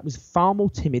programme that was far more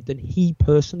timid than he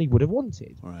personally would have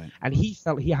wanted. Right. And he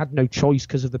felt he had no choice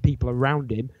because of the people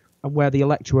around him and where the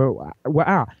electorate were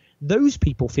at. Those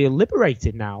people feel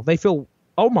liberated now. They feel,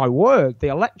 oh my word, the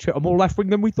electorate are more left-wing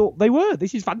than we thought they were.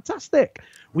 This is fantastic.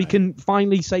 We can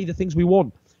finally say the things we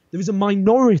want. There is a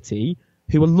minority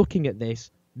who are looking at this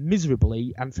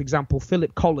miserably, and for example,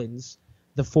 Philip Collins,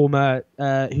 the former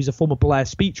who's a former Blair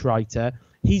speechwriter,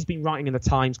 he's been writing in the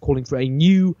Times calling for a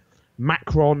new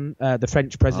Macron, the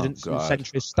French president's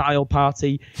centrist style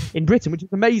party in Britain, which is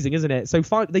amazing, isn't it? So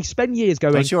they spend years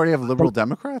going. Don't you already have Liberal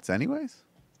Democrats, anyways?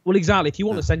 Well, exactly. If you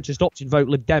want a centrist option, vote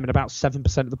Lib Dem, and about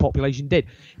 7% of the population did.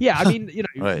 Yeah, I mean,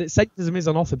 right. Centrism is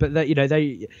on offer, but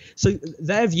so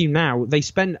their view now, they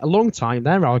spent a long time.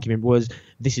 Their argument was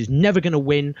this is never going to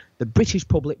win. The British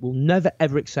public will never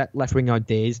ever accept left-wing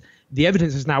ideas. The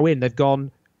evidence is now in. They've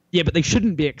gone, yeah, but they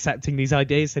shouldn't be accepting these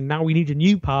ideas, and now we need a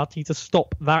new party to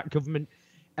stop that government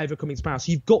ever coming to power.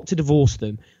 So you've got to divorce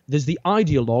them. There's the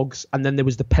ideologues, and then there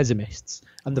was the pessimists,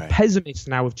 and the pessimists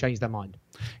now have changed their mind.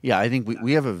 Yeah, I think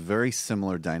we have a very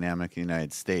similar dynamic in the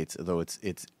United States, although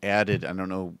it's added, I don't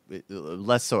know,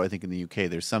 less so I think in the UK.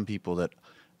 There's some people that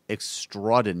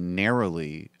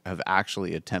extraordinarily have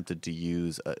actually attempted to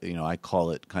use, I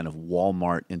call it kind of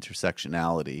Walmart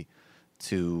intersectionality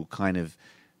to kind of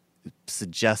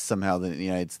suggests somehow that in the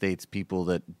United States, people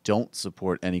that don't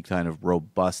support any kind of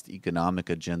robust economic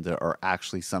agenda are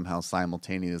actually somehow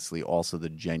simultaneously also the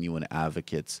genuine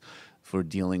advocates for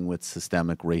dealing with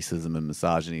systemic racism and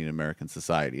misogyny in American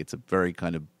society. It's a very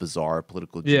kind of bizarre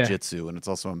political jiu-jitsu, and it's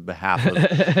also on behalf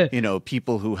of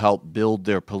people who help build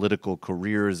their political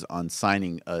careers on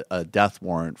signing a death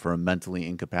warrant for a mentally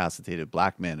incapacitated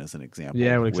black man, as an example.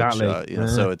 Yeah, well, exactly.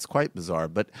 So it's quite bizarre.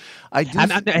 But I do.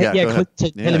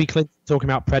 Hillary Clinton talking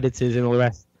about predators and all the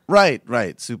rest.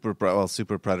 Right. Super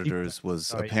predators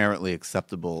was apparently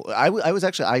acceptable. I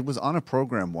was on a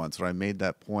program once where I made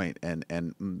that point,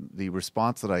 and the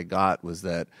response that I got was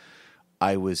that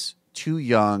I was too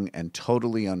young and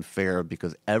totally unfair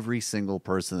because every single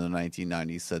person in the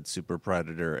 1990s said super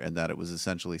predator, and that it was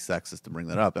essentially sexist to bring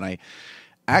that up. And I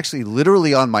actually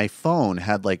literally on my phone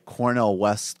had like Cornel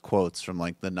West quotes from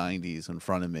like the 90s in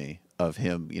front of me of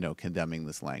him, condemning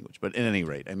this language. But at any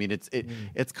rate, I mean,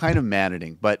 it's kind of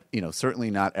maddening. But certainly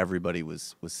not everybody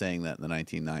was saying that in the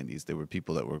 1990s. There were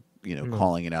people that were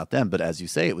calling it out then. But as you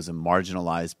say, it was a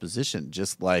marginalized position,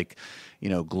 just like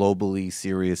globally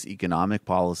serious economic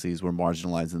policies were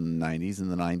marginalized in the 90s. In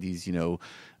the 90s,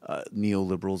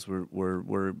 neoliberals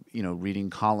were reading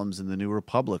columns in the New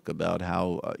Republic about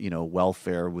how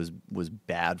welfare was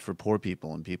bad for poor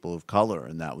people and people of color,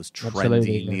 and that was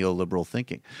trendy neoliberal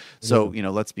thinking. So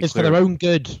let's be clear. It's for their own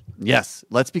good. Yes,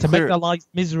 let's be clear. To make their lives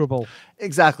miserable.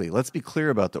 Exactly. Let's be clear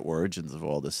about the origins of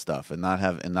all this stuff and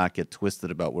not get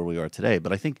twisted about where we are today.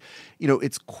 But I think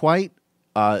it's quite.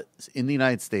 In the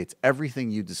United States,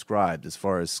 everything you described as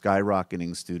far as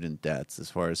skyrocketing student debts, as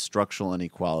far as structural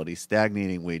inequality,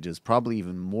 stagnating wages, probably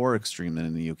even more extreme than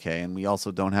in the UK. And we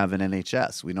also don't have an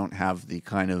NHS. We don't have the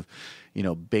kind of,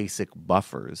 basic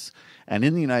buffers. And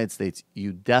in the United States,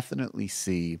 you definitely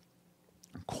see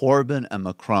Corbyn and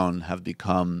Macron have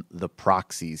become the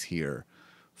proxies here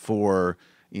for,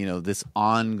 this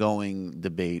ongoing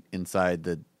debate inside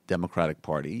the Democratic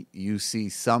Party. You see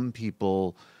some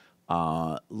people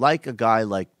like a guy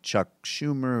like Chuck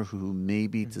Schumer, who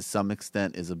maybe to some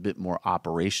extent is a bit more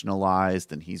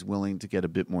operationalized, and he's willing to get a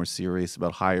bit more serious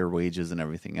about higher wages and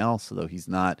everything else, although he's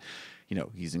not,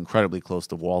 he's incredibly close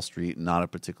to Wall Street and not a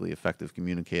particularly effective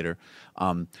communicator.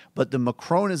 But the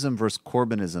Macronism versus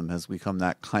Corbynism has become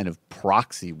that kind of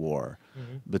proxy war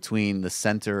between the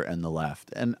center and the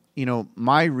left. And,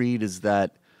 my read is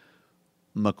that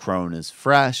Macron is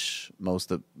fresh.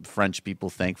 Most of French people,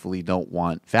 thankfully, don't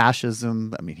want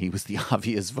fascism. I mean, he was the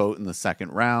obvious vote in the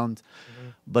second round.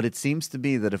 But it seems to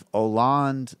be that if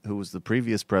Hollande, who was the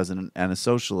previous president and a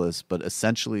socialist, but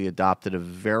essentially adopted a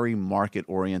very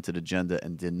market-oriented agenda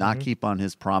and did not keep on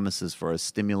his promises for a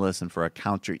stimulus and for a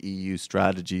counter-EU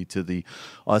strategy to the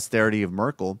austerity of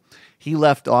Merkel, he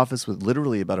left office with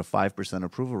literally about a 5%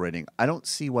 approval rating. I don't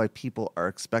see why people are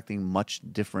expecting much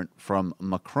different from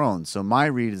Macron. So my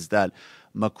read is that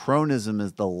Macronism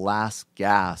is the last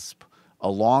gasp,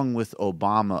 along with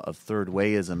Obama, of third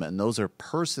wayism. And those are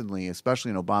personally, especially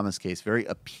in Obama's case, very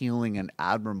appealing and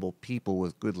admirable people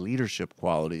with good leadership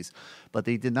qualities. But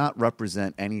they did not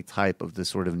represent any type of the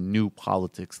sort of new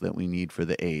politics that we need for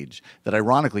the age, that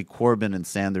ironically Corbyn and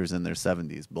Sanders in their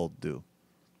 70s both do.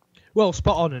 Well,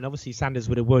 spot on, and obviously Sanders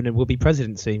would have won and will be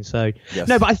president soon. So yes.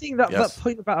 No, but I think that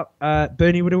point about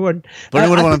Bernie would have won. Bernie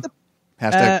would have won.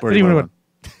 Hashtag Bernie would have won.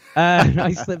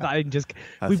 I slipped that in.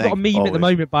 We've got a meme always. At the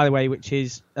moment, by the way, which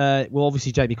is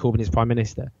obviously Jeremy Corbyn is prime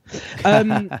minister.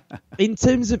 In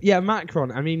terms of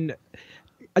Macron, I mean,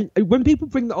 when people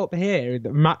bring that up here,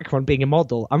 Macron being a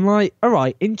model, I'm like, all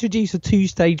right, introduce a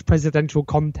 2-stage presidential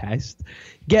contest,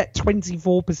 get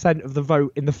 24% of the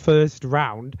vote in the first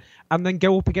round, and then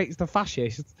go up against the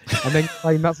fascists, and then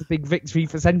claim that's a big victory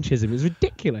for centrism. It was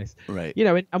ridiculous, right?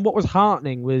 And what was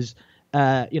heartening was,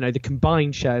 the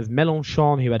combined share of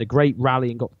Mélenchon, who had a great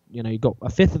rally and got a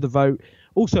fifth of the vote.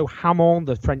 Also, Hamon,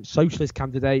 the French socialist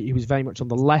candidate, who was very much on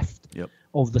the left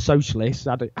of the socialists,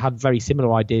 had very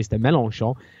similar ideas to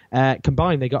Mélenchon.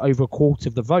 Combined, they got over a quarter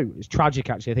of the vote. It's tragic,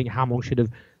 actually. I think Hamon should have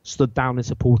stood down and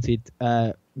supported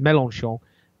Mélenchon,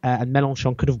 and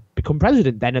Mélenchon could have become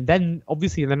president then. And then,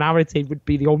 obviously, the narrative would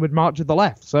be the onward march of the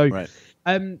left. So, right.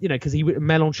 Because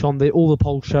Mélenchon, all the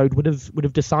polls showed, would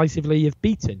have decisively have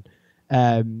beaten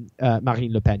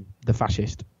Marine Le Pen, the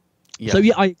fascist. Yes. So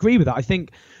I agree with that. I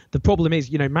think the problem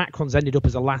is, Macron's ended up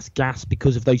as a last gasp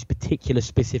because of those particular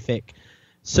specific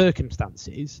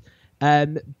circumstances.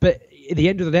 But at the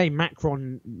end of the day,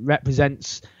 Macron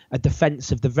represents a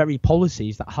defence of the very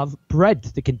policies that have bred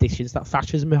the conditions that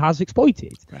fascism has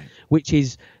exploited, Right. which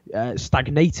is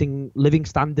stagnating living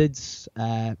standards,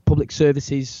 public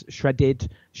services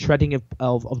shredding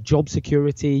of job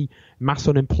security, mass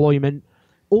unemployment.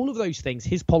 All of those things,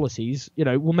 his policies,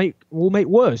 will make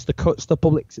worse. The cuts to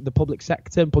the public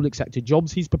sector and public sector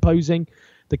jobs he's proposing,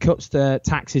 the cuts to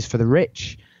taxes for the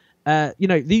rich.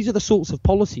 These are the sorts of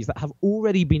policies that have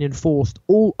already been enforced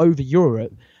all over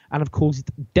Europe and have caused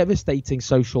devastating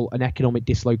social and economic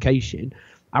dislocation,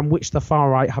 and which the far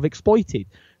right have exploited.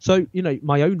 So,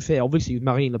 my own fear, obviously, with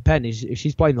Marine Le Pen is if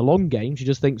she's playing the long game, she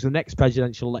just thinks the next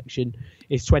presidential election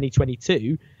is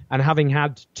 2022, and having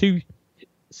had two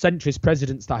centrist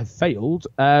presidents that have failed,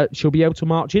 she'll be able to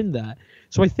march in there.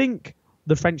 So I think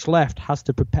the French left has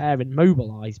to prepare and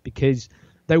mobilise, because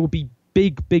there will be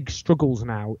big struggles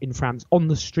now in France on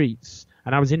the streets.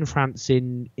 And I was in France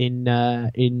in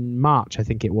March, I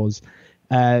think it was,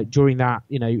 during that,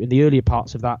 in the earlier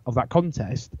parts of that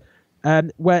contest,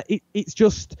 where it's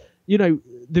just, there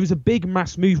was a big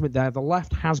mass movement there. The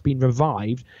left has been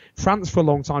revived. France for a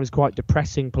long time is quite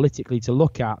depressing politically to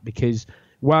look at, because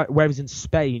whereas in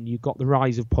Spain you've got the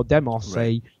rise of Podemos,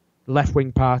 right, a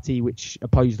left-wing party which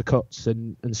opposed the cuts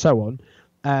and so on.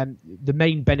 The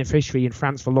main beneficiary in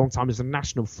France for a long time is the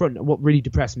National Front. And what really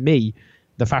depressed me,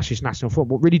 the fascist National Front,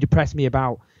 what really depressed me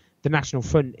about the National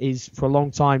Front is for a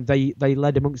long time they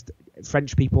led amongst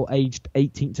French people aged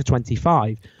 18 to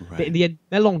 25. Right. But in the end,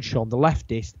 Mélenchon, the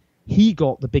leftist, he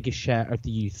got the biggest share of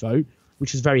the youth vote,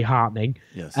 which is very heartening.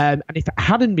 Yes. And if it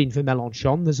hadn't been for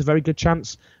Mélenchon, there's a very good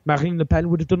chance Marine Le Pen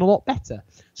would have done a lot better.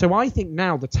 So I think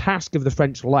now the task of the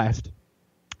French left,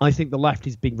 I think the left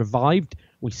is being revived.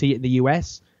 We see it in the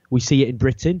US. We see it in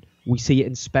Britain. We see it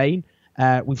in Spain.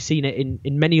 We've seen it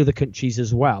in many other countries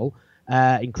as well,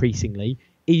 increasingly,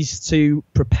 is to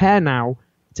prepare now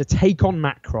to take on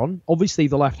Macron. Obviously,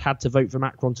 the left had to vote for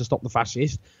Macron to stop the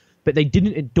fascists, but they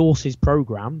didn't endorse his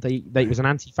programme. It was an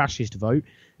anti-fascist vote.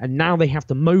 And now they have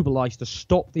to mobilise to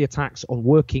stop the attacks on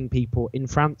working people in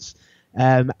France,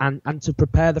 and to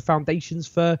prepare the foundations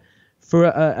for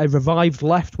a revived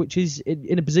left, which is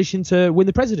in a position to win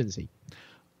the presidency.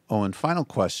 Oh, and final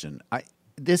question.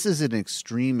 This is an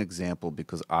extreme example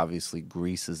because obviously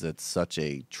Greece is at such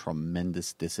a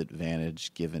tremendous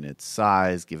disadvantage given its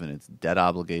size, given its debt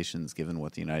obligations, given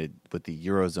what the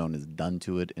Eurozone has done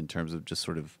to it in terms of just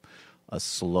sort of a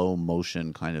slow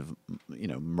motion kind of,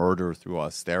 murder through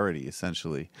austerity,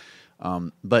 essentially.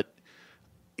 But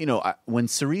when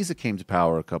Syriza came to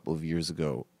power a couple of years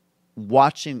ago,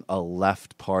 watching a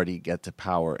left party get to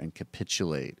power and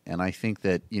capitulate, and I think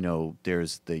that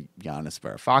there's the Yanis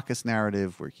Varoufakis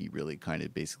narrative where he really kind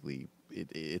of basically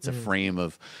it's a frame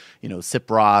of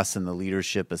Tsipras and the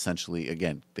leadership. Essentially,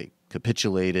 again, they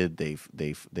capitulated,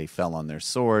 they fell on their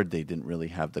sword, they didn't really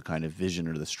have the kind of vision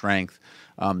or the strength.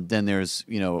 Then there's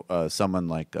someone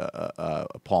like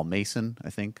Paul Mason, I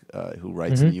think, who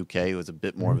writes in the UK, who is a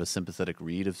bit more of a sympathetic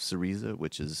read of Syriza,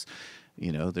 which is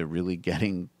they're really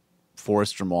getting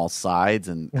forced from all sides,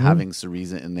 and having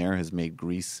Syriza in there has made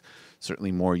Greece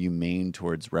certainly more humane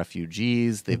towards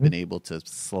refugees. They've been able to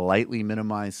slightly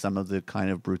minimize some of the kind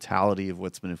of brutality of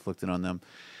what's been inflicted on them.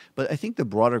 But I think the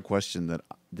broader question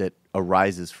that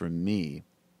arises for me,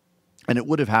 and it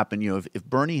would have happened, if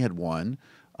Bernie had won,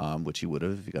 which he would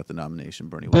have if he got the nomination,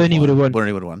 Bernie would have won.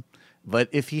 Bernie would have won. But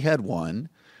if he had won,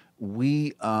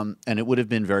 and it would have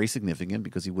been very significant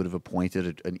because he would have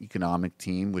appointed an economic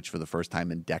team, which for the first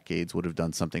time in decades would have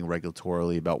done something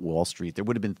regulatorily about Wall Street. There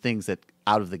would have been things that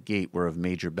out of the gate were of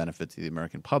major benefit to the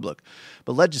American public.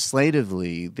 But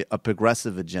legislatively, a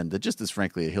progressive agenda, just as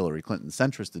frankly a Hillary Clinton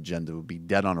centrist agenda, would be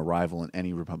dead on arrival in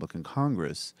any Republican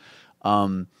Congress.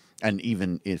 And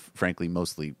even if, frankly,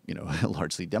 mostly,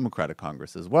 largely Democratic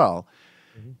Congress as well.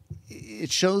 It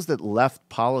shows that left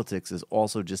politics is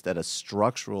also just at a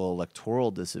structural electoral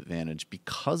disadvantage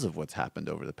because of what's happened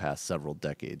over the past several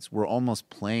decades. We're almost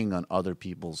playing on other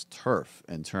people's turf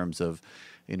in terms of,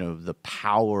 the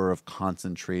power of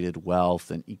concentrated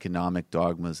wealth and economic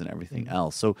dogmas and everything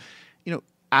else. So,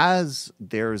 as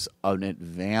there's an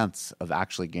advance of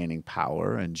actually gaining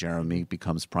power and Jeremy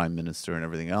becomes prime minister and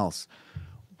everything else,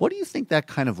 what do you think that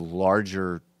kind of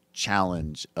larger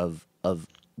challenge of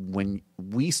when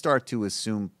we start to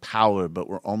assume power, but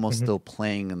we're almost still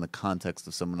playing in the context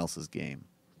of someone else's game?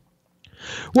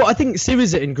 Well, I think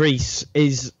Syriza in Greece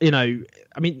is,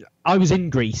 I was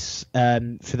in Greece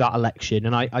for that election,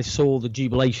 and I saw the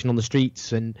jubilation on the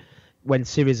streets. And when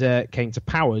Syriza came to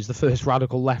power, as the first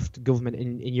radical left government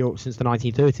in Europe since the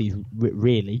 1930s,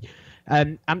 really.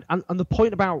 And the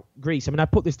point about Greece, I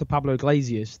put this to Pablo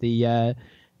Iglesias, the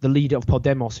leader of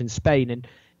Podemos in Spain, and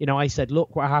I said,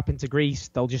 look, what happened to Greece?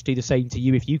 They'll just do the same to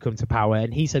you if you come to power.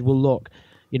 And he said, well, look,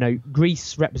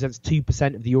 Greece represents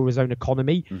 2% of the Eurozone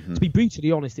economy. To be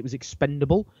brutally honest, it was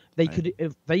expendable. They could,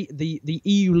 if the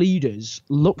EU leaders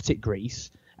looked at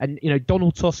Greece, and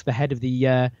Donald Tusk, the head of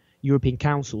the European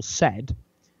Council, said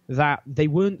that they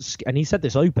weren't, and he said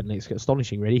this openly, it's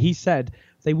astonishing really, he said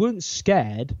they weren't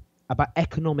scared about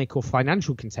economic or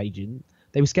financial contagion,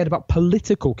 they were scared about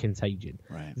political contagion.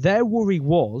 Right. Their worry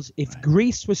was if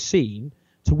Greece was seen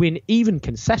to win even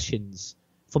concessions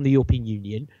from the European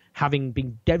Union, having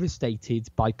been devastated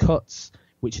by cuts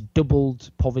which doubled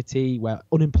poverty, where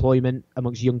unemployment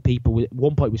amongst young people at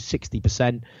one point was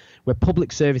 60%, where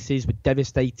public services were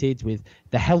devastated, with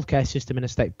the healthcare system in a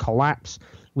state of collapse,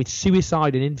 with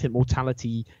suicide and infant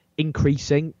mortality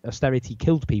increasing. Austerity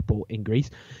killed people in Greece.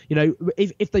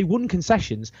 If they won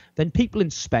concessions, then people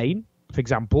in Spain, for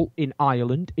example, in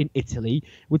Ireland, in Italy,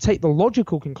 would take the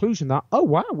logical conclusion that, oh,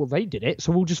 wow, well, they did it,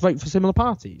 so we'll just vote for similar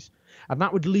parties. And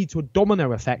that would lead to a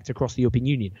domino effect across the European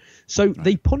Union. So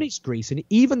they punished Greece, and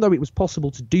even though it was possible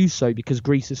to do so because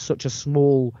Greece is such a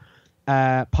small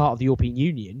part of the European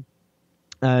Union,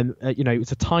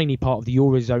 it's a tiny part of the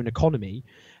Eurozone economy,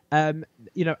 and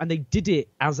they did it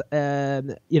as,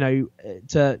 to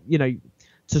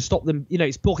stop them,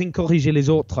 it's pour corriger les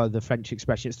autres, the French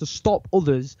expression. It's to stop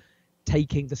others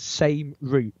taking the same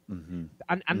route.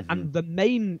 And the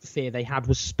main fear they had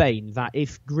was Spain, that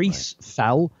if Greece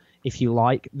fell, if you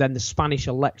like, then the Spanish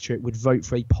electorate would vote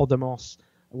for a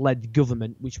Podemos-led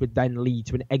government, which would then lead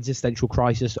to an existential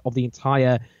crisis of the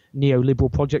entire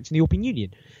neoliberal project in the European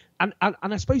Union. And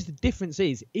I suppose the difference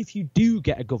is, if you do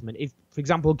get a government, if, for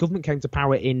example, a government came to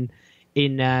power in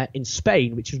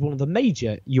Spain, which is one of the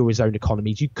major Eurozone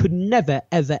economies, you could never,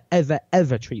 ever, ever,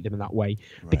 ever treat them in that way,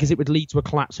 because it would lead to a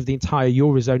collapse of the entire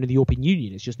Eurozone and the European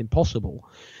Union. It's just impossible.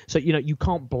 So, you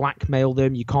can't blackmail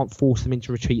them. You can't force them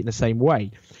into retreat in the same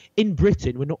way. In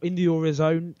Britain, we're not in the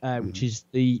Eurozone, which is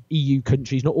the EU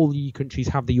countries. Not all the EU countries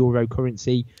have the euro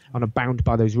currency and are bound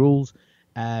by those rules.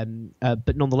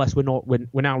 But nonetheless, we're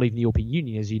now leaving the European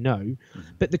Union, as you know.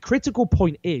 But the critical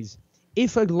point is,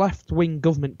 if a left-wing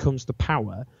government comes to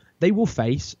power, they will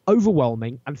face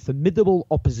overwhelming and formidable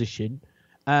opposition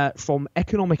from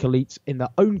economic elites in their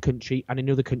own country and in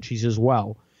other countries as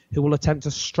well, who will attempt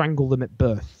to strangle them at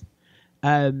birth.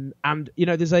 And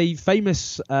there's a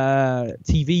famous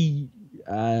TV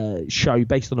show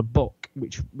based on a book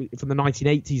from the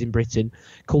 1980s in Britain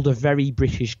called A Very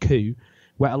British Coup,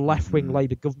 where a left-wing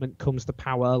Labour government comes to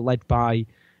power led by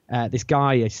this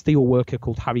guy, a steel worker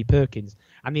called Harry Perkins,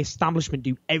 and the establishment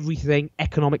do everything,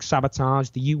 economic sabotage,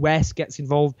 the US gets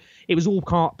involved. It was all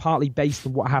partly based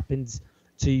on what happened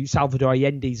to Salvador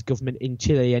Allende's government in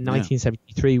Chile in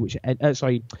 1973, which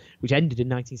ended in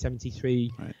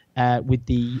 1973 with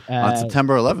the... on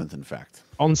September 11th, in fact.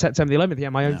 On September the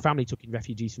 11th, my own family took in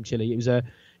refugees from Chile. It was a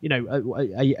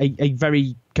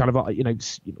very kind of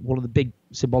one of the big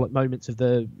symbolic moments of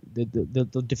the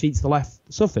defeats the left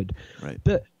suffered. Right.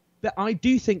 But I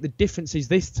do think the difference is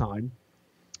this time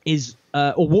is,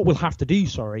 or what we'll have to do,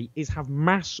 is have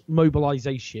mass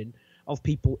mobilization of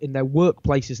people in their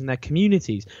workplaces and their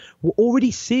communities. We're already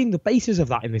seeing the basis of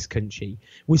that in this country.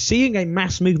 We're seeing a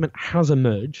mass movement has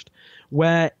emerged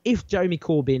where if Jeremy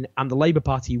Corbyn and the Labour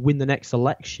Party win the next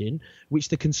election, which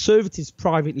the Conservatives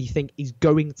privately think is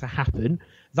going to happen,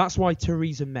 that's why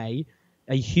Theresa May,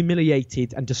 a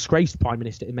humiliated and disgraced Prime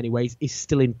Minister in many ways, is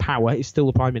still in power, is still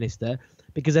the Prime Minister,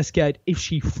 because they're scared if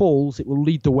she falls, it will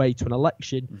lead the way to an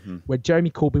election where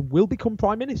Jeremy Corbyn will become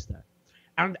Prime Minister.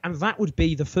 And that would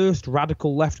be the first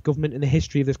radical left government in the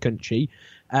history of this country,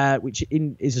 which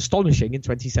is astonishing in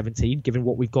 2017, given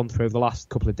what we've gone through over the last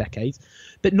couple of decades.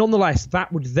 But nonetheless,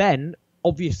 that would then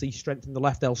obviously strengthen the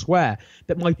left elsewhere.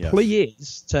 But my plea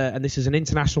is and this is an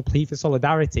international plea for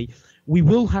solidarity, we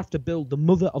will have to build the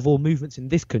mother of all movements in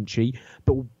this country,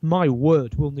 but my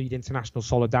word, we'll need international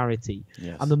solidarity.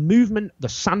 Yes. And the movement, the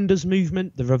Sanders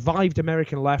movement, the revived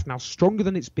American left, now stronger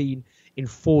than it's been in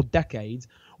 4 decades,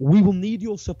 we will need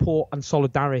your support and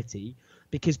solidarity,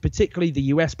 because particularly the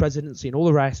US presidency and all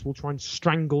the rest will try and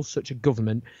strangle such a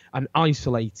government and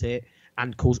isolate it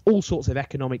and cause all sorts of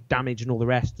economic damage and all the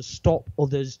rest to stop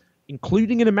others,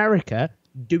 including in America,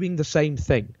 doing the same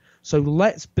thing. So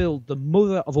let's build the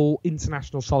mother of all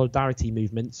international solidarity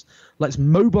movements. Let's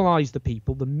mobilize the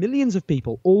people, the millions of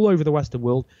people all over the Western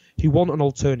world who want an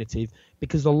alternative,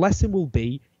 because the lesson will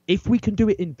be, if we can do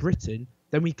it in Britain,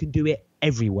 then we can do it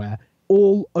everywhere,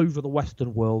 all over the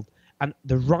Western world. And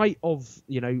the right of,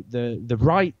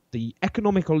 the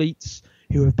economic elites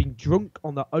who have been drunk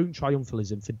on their own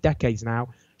triumphalism for decades now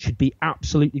should be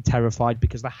absolutely terrified,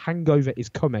 because the hangover is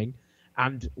coming.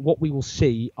 And what we will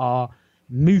see are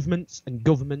movements and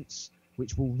governments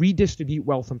which will redistribute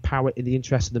wealth and power in the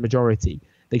interest of the majority.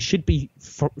 They should be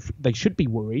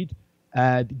worried,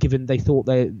 given they thought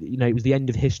it was the end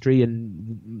of history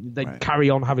and they'd carry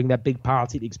on having their big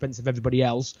party at the expense of everybody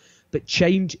else. But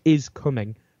change is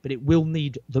coming. But it will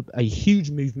need a huge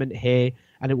movement here,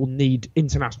 and it will need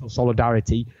international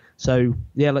solidarity. So,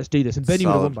 yeah, let's do this. And Bernie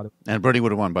would have won, by the way. And Bernie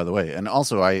would have won, by the way. And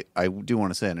also, I do want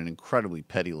to say, on an incredibly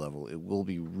petty level, it will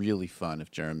be really fun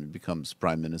if Jeremy becomes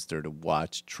prime minister to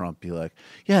watch Trump be like,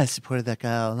 yeah, I supported that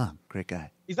guy all along. Great guy.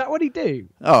 Is that what he'd do?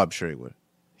 Oh, I'm sure he would.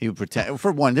 He would pretend.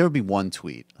 For one, there would be one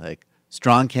tweet, like,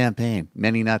 strong campaign,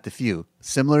 many not the few,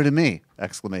 similar to me,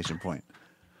 exclamation point.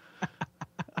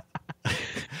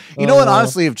 You know what?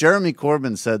 Honestly, if Jeremy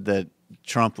Corbyn said that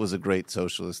Trump was a great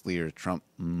socialist leader, Trump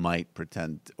might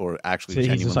pretend or actually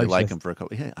genuinely like him for a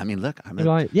couple. Yeah, I mean, look, I'm a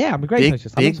great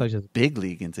socialist. I love socialism. Big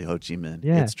league into Ho Chi Minh.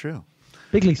 Yeah. It's true.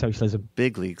 Big league socialism.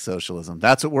 Big league socialism.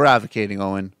 That's what we're advocating,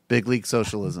 Owen. Big league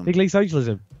socialism. Big league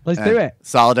socialism. Let's do it.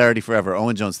 Solidarity forever.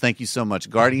 Owen Jones, thank you so much.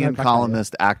 Guardian,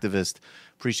 columnist, activist.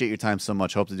 Appreciate your time so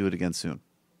much. Hope to do it again soon.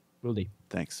 Will do.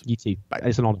 Thanks. You too. Bye.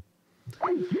 It's an honor.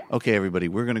 Okay, everybody,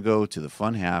 we're going to go to the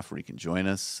fun half where you can join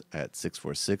us at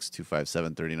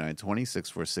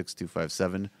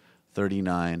 646-257-3920,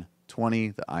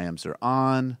 646-257-3920. The IMs are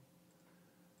on.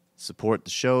 Support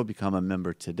the show. Become a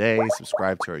member today.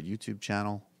 Subscribe to our YouTube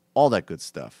channel. All that good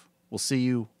stuff. We'll see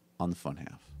you on the fun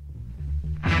half.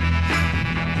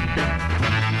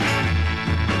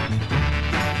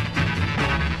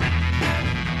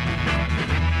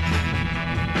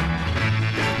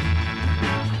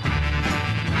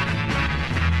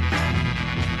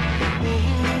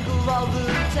 All the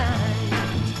time,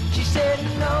 she said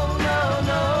no, no,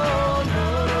 no,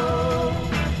 no.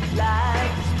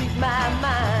 Like to speak my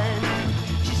mind.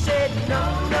 She said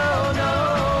no, no,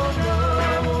 no,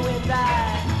 no. And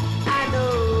I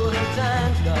know her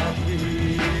time's not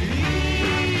free.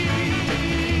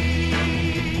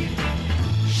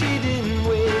 She didn't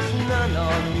waste none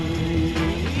on me.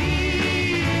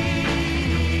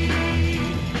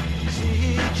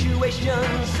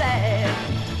 Situation sad.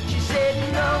 She said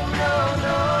no, no,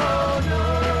 no.